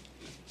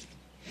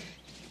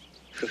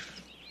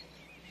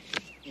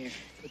 Here,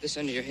 put this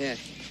under your head.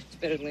 It's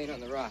better than laying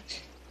on the rocks.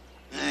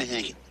 I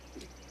thank you.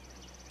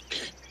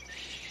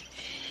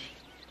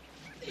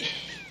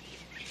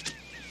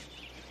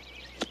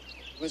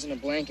 There wasn't a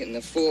blanket in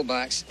the full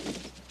box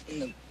in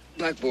the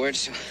buckboard,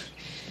 so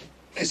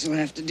this will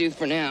have to do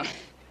for now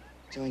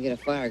until I get a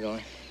fire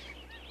going.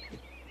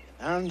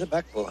 On the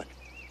buckboard.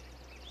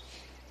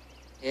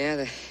 Yeah,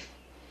 the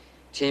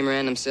team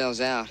ran themselves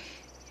out.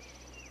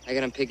 I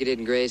got them picketed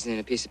and grazing in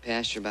a piece of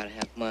pasture about a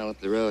half mile up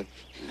the road.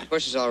 The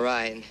horse is all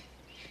right, and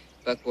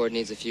buckboard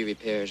needs a few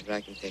repairs, but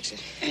I can fix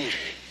it.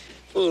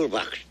 Full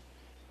box.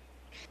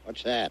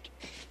 What's that?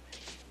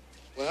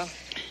 Well,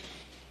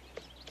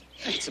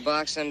 it's a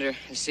box under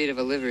the seat of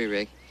a livery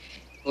rig.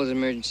 Holds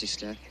emergency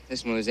stuff.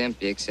 This one was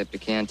empty except a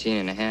canteen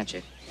and a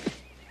hatchet.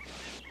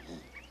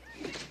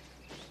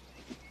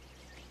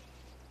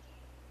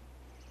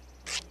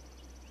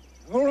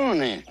 Hold on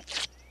there.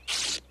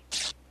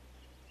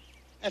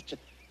 That's a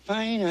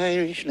fine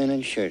Irish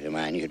linen shirt of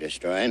mine you're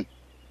destroying.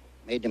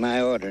 Made to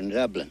my order in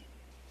Dublin.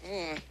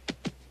 Oh,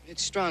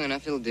 it's strong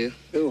enough, it'll do.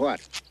 Do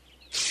what?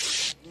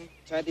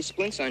 Try these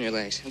splints on your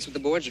legs. That's what the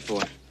boards are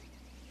for.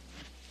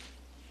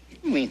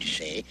 You mean to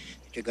say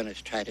that you're going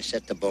to try to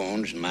set the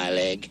bones in my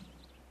leg?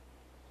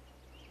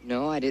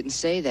 No, I didn't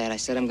say that. I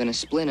said I'm going to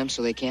splint them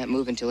so they can't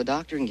move until a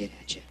doctor can get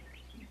at you.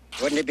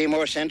 Wouldn't it be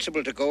more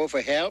sensible to go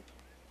for help?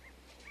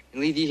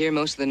 And leave you here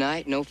most of the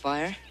night, no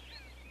fire?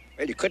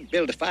 Well, you could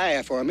build a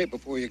fire for me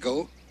before you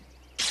go.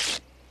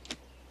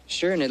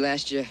 Sure, and it'd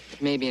last you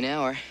maybe an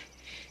hour.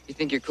 You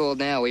think you're cold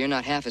now, well, you're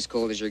not half as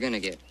cold as you're gonna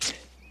get.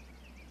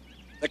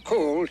 The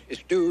cold is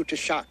due to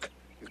shock.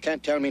 You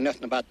can't tell me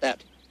nothing about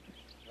that.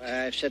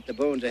 I've set the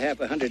bones of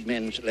 100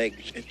 men's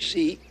legs at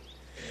sea.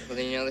 Well,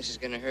 then you know this is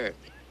gonna hurt.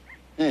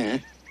 Huh?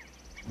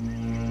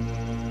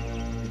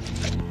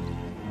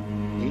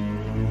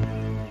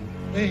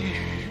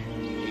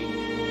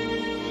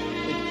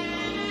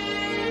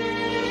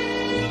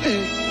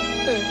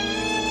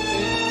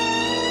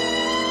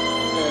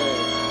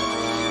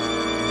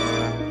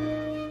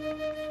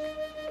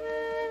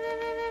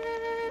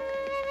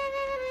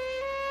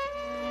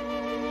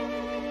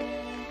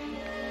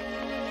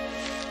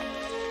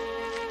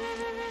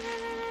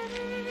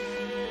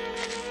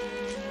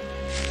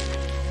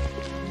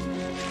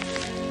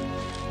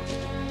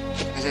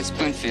 How's that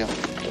splint feel?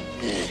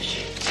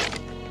 Yes.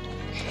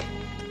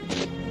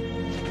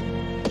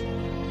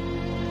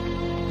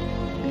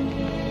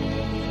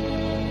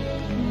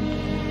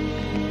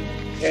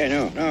 Yeah,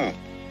 no.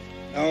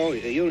 No,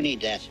 you'll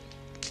need that.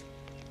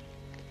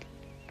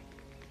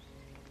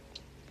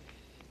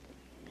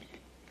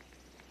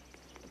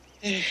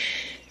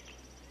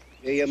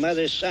 You're your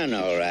mother's son,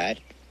 all right.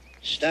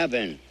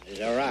 Stubborn as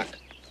a rock.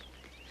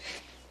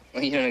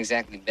 Well, you don't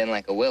exactly bend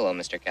like a willow,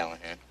 Mr.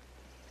 Callahan.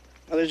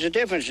 Well, there's a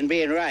difference in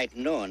being right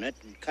and knowing it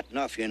and cutting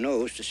off your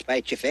nose to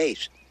spite your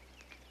face.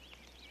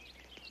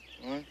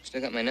 Well,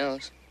 still got my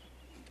nose.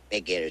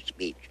 Big air of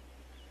speech.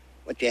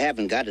 What you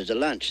haven't got is the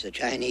lunch the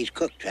Chinese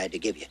cook tried to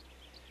give you.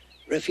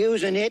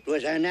 Refusing it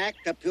was an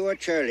act of pure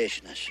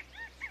churlishness.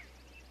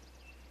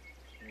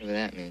 Whatever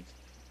that means.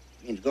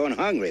 It means going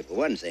hungry, for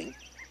one thing.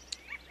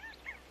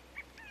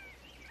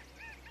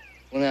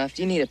 Well, now, if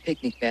you need a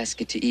picnic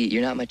basket to eat,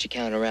 you're not much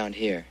account around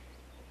here.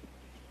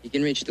 You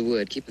can reach the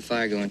wood. Keep the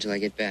fire going until I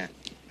get back.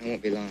 I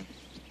won't be long.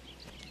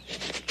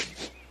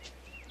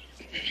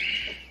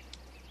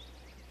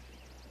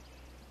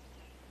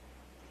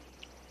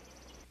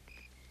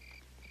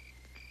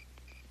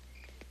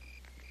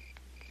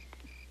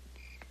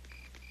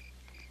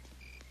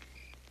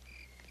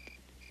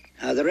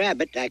 Now, the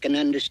rabbit, I can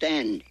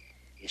understand.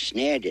 You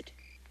snared it.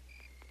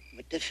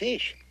 But the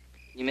fish?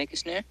 You make a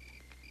snare?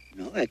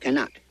 No, I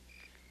cannot.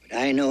 But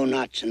I know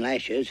knots and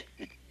lashes.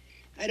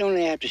 I'd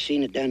only have to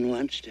seen it done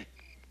once to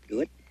do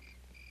it.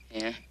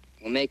 Yeah?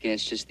 Well, making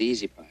it's just the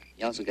easy part.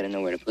 You also got to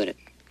know where to put it.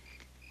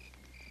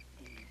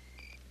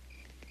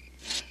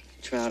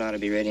 Trout ought to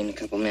be ready in a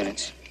couple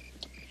minutes.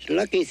 It's a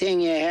lucky thing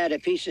you had a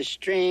piece of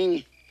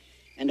string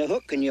and a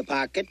hook in your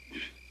pocket.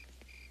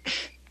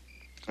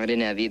 I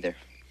didn't have either.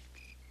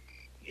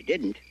 You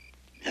didn't?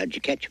 How'd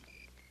you catch him?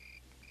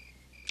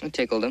 I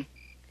tickled him.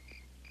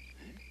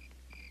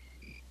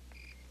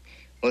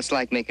 Well, it's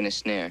like making a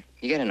snare.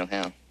 You got to know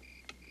how.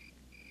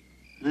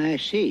 I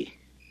see.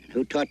 And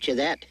who taught you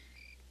that?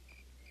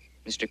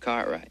 Mr.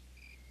 Cartwright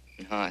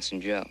and Haas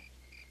and Joe.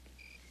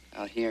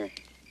 Out here,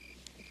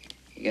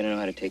 you got to know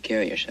how to take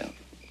care of yourself.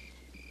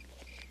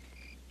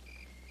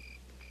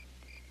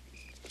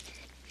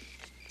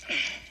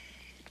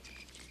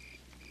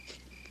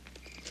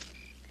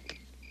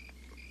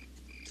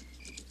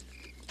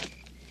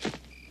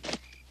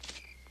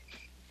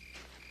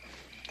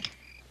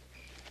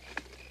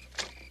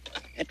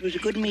 That was a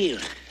good meal.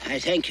 I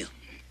thank you.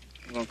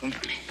 You're welcome.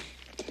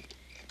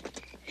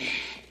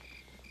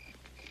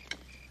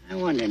 I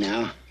wonder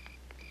now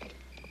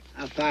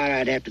how far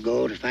I'd have to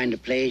go to find a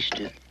place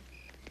to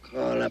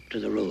crawl up to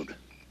the road.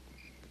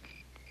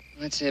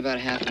 I'd say about a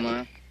half a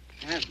mile.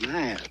 Half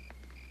mile?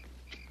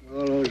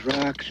 All those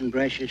rocks and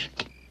brushes.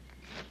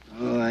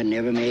 Oh, I'd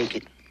never make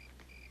it.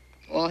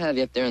 Well, I'll have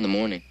you up there in the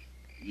morning.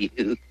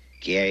 You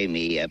carry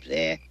me up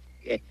there.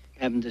 You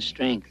haven't the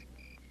strength.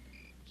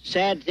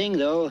 Sad thing,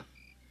 though.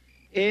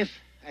 If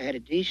I had a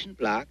decent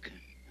block,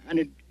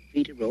 100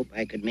 feet of rope,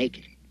 I could make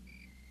it.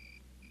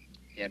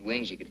 If you had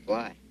wings, you could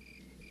fly.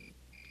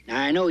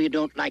 Now, I know you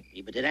don't like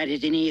me, but that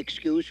is any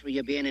excuse for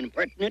you being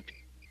impertinent?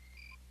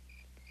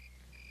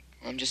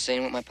 I'm just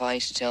saying what my pa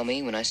used to tell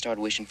me when I started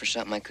wishing for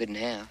something I couldn't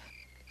have.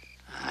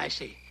 I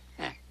see.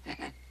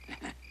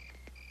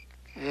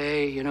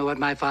 Hey, you know what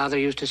my father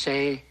used to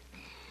say?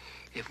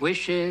 If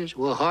wishes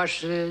were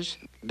horses,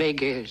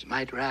 beggars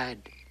might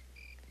ride.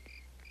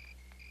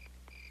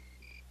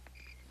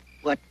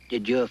 What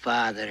did your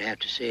father have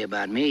to say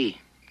about me?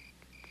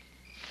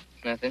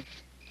 Nothing.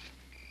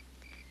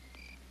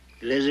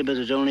 Elizabeth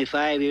was only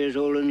 5 years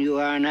older than you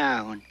are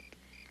now when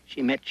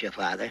she met your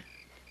father.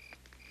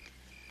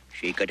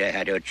 She could have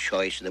had her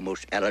choice of the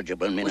most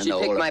eligible men in the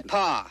whole... Well, she picked my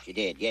pa. She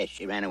did, yes.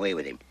 She ran away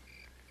with him.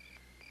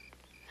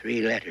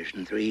 3 letters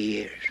in 3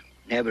 years.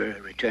 Never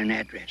a return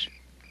address.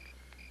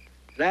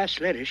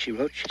 Last letter she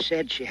wrote, she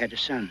said she had a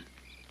son.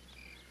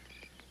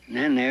 And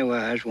then there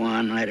was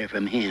one letter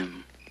from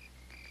him.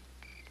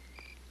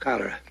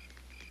 Cholera.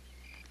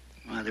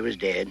 Mother was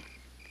dead.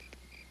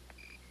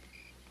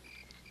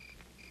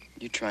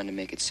 You're trying to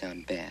make it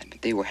sound bad,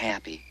 but they were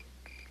happy.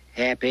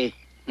 Happy?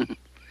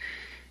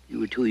 You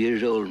were 2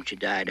 years old when she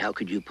died. How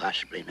could you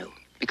possibly know?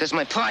 Because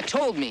my pa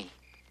told me.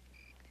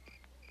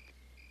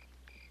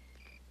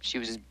 She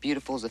was as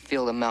beautiful as a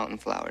field of mountain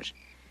flowers.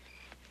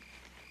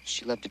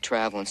 She loved to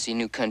travel and see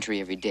new country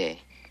every day.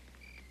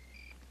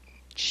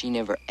 She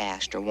never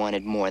asked or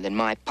wanted more than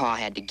my pa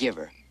had to give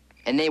her.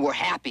 And they were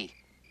happy.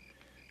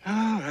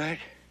 All right.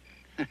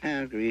 I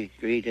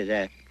agree to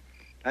that.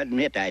 I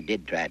admit I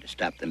did try to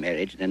stop the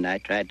marriage. Then I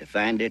tried to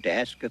find her to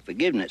ask her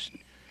forgiveness.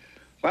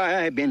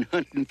 Why, I've been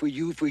hunting for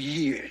you for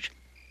years.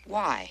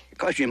 Why?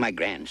 Because you're my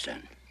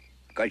grandson.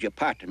 Because you're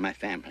part of my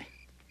family.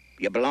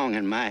 You belong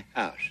in my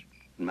house,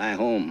 in my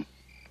home.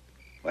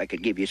 Where I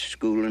could give you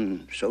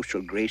schooling,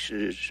 social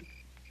graces,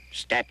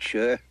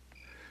 stature.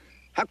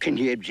 How can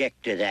you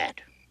object to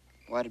that?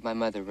 Why did my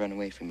mother run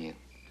away from you?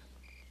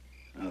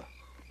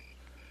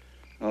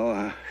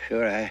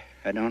 Sure,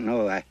 I don't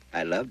know.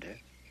 I loved her.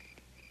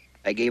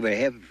 I gave her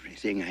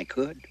everything I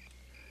could.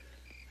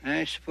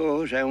 I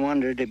suppose I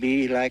wanted her to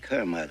be like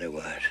her mother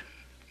was.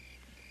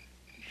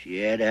 She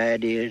had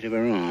ideas of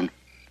her own.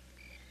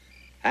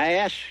 I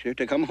asked her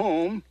to come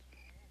home.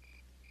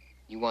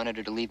 You wanted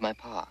her to leave my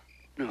pa?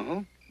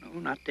 No,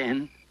 not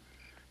then.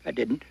 I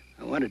didn't.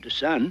 I wanted a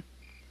son.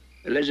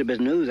 Elizabeth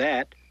knew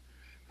that.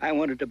 I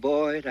wanted a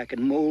boy that I could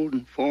mold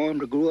and form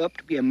to grow up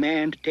to be a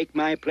man to take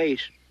my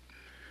place.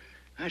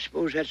 I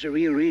suppose that's the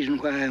real reason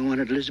why I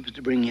wanted Elizabeth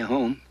to bring you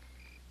home.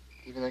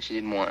 Even though she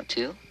didn't want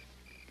to?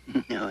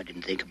 No, I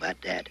didn't think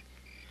about that.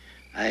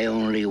 I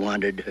only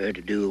wanted her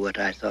to do what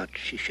I thought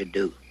she should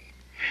do.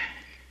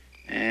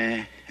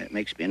 That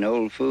makes me an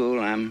old fool.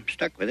 I'm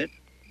stuck with it.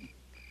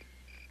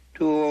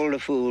 Too old a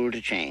fool to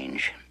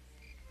change.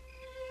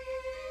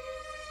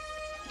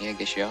 Yeah, I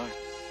guess you are.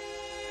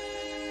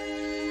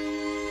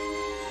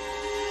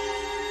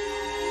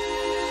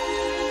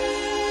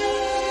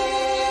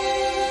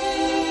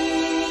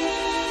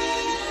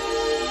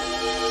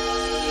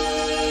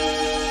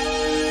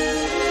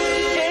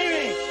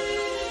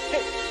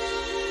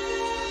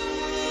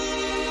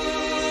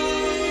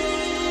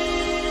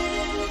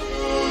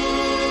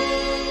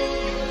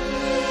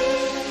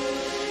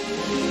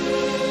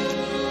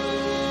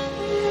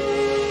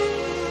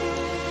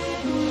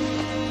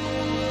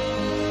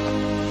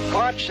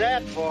 What's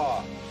that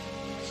for?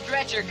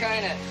 Stretcher,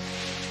 kinda.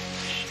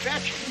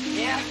 Stretcher?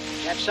 Yeah.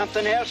 Is that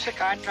something else the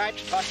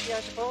Cartwrights taught you, I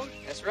suppose?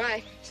 That's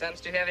right.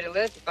 Something's too heavy to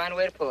lift, you find a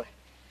way to pull it.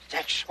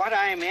 That's what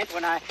I meant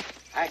when I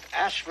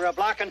asked for a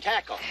block and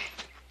tackle.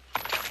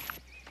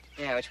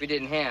 Yeah, which we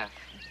didn't have.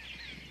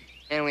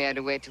 And we had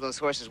to wait till those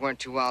horses weren't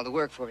too wild to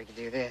work before we could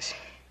do this.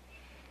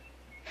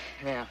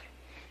 Now,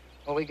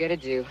 all we gotta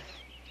do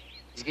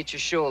is get your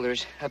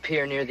shoulders up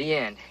here near the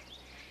end.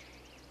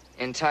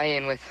 And tie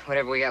in with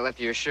whatever we got left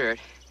of your shirt.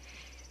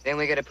 Then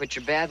we gotta put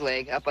your bad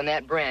leg up on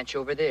that branch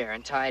over there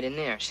and tie it in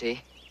there,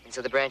 see? And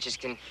so the branches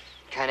can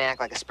kind of act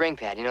like a spring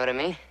pad, you know what I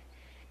mean?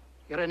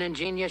 You're an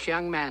ingenious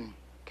young man.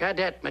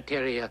 Cadet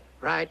material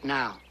right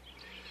now.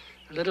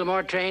 A little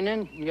more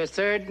training, and you're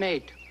third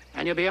mate.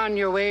 And you'll be on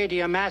your way to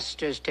your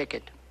master's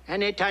ticket.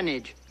 Any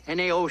tonnage,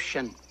 any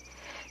ocean.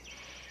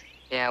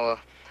 Yeah, well,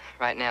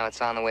 right now it's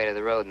on the way to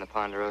the road in the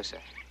Ponderosa.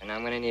 And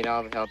I'm gonna need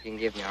all the help you can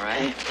give me, all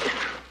right?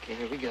 Okay,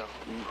 here we go.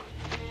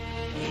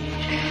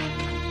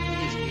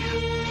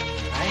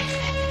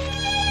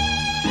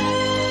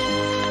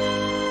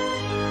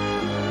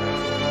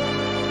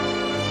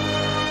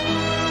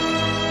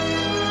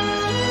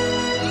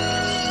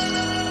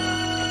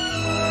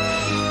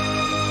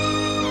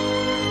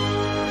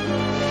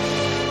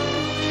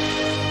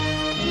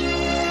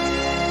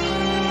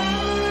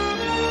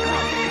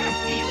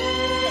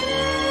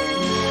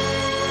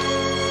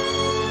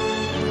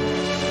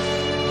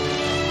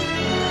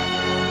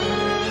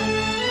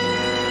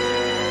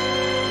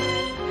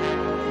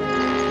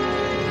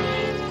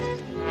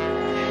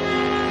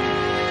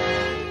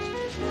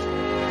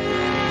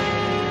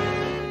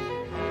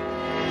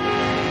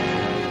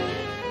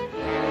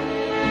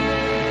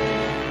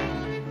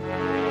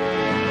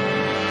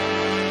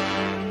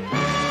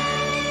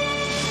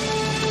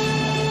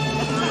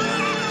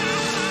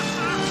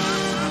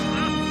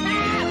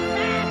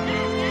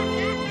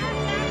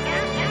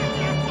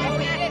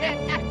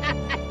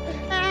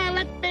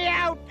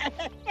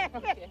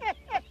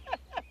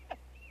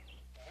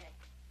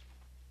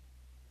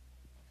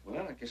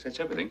 That's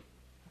everything.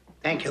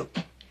 Thank you.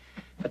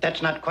 But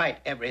that's not quite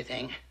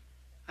everything.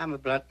 I'm a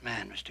blunt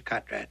man, Mr.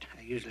 Cartwright.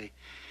 I usually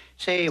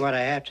say what I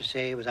have to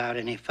say without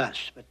any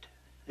fuss, but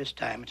this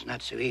time it's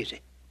not so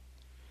easy.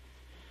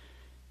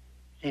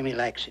 Jamie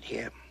likes it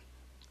here.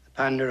 The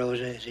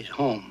Ponderosa is his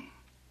home.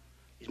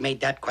 He's made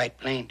that quite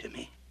plain to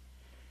me.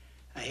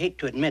 I hate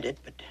to admit it,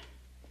 but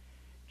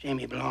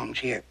Jamie belongs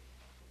here.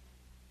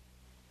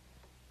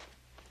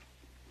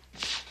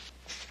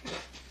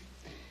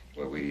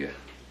 Well, we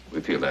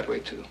feel that way,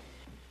 too.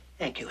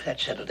 Thank you.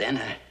 That's settled then.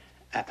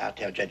 I'll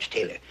tell Judge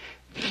Taylor.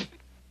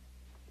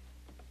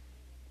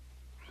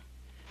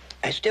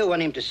 I still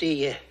want him to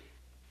see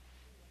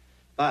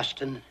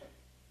Boston,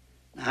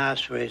 the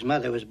house where his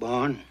mother was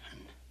born, and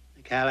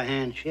the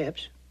Callahan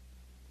ships.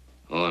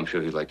 Oh, I'm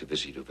sure he'd like to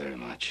visit you very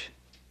much.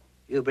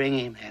 You bring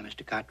him there,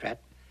 Mr. Cartwright.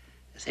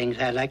 The things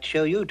I'd like to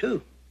show you,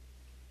 too.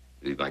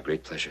 It'd be my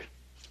great pleasure.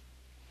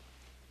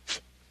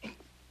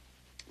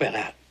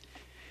 Well,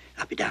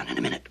 I'll be down in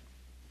a minute.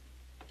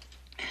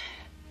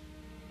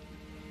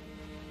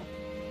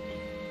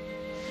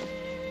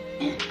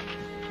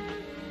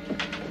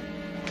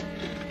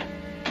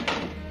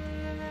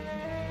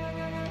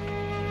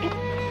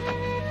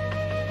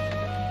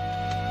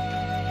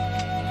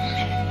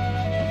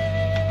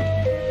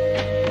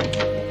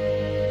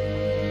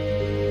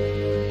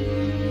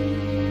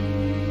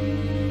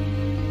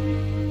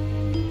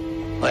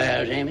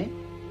 Well, Jamie?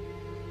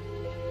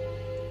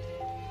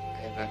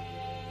 I've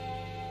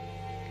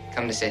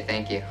come to say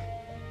thank you.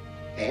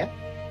 Yeah,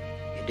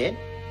 you did?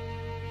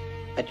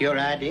 But your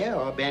idea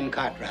or Ben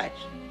Cartwright's?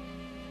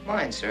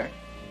 Mine, sir.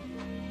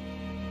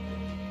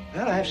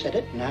 Well, I've said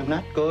it, and I'm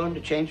not going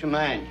to change my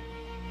mind.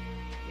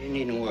 You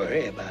needn't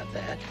worry about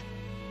that.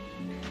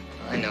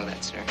 I know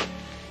that, sir.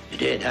 You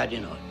did? How'd you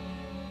know it?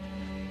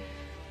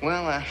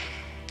 Well,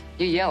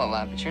 you yell a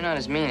lot, but you're not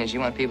as mean as you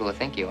want people to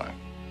think you are.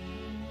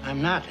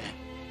 I'm not, eh?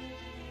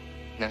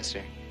 No,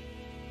 sir.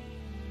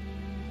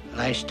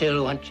 Well, I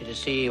still want you to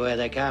see where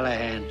the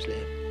Callahans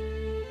live.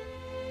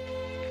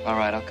 All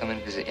right, I'll come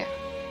and visit you.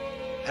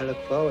 I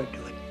look forward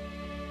to it.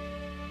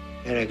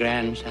 You're a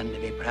grandson to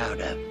be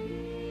proud of.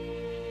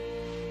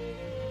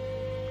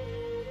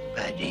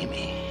 By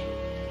Jamie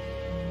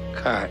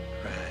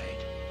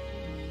Cartwright.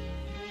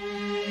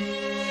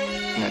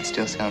 That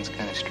still sounds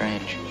kind of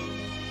strange.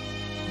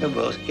 You'll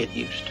both get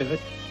used to it.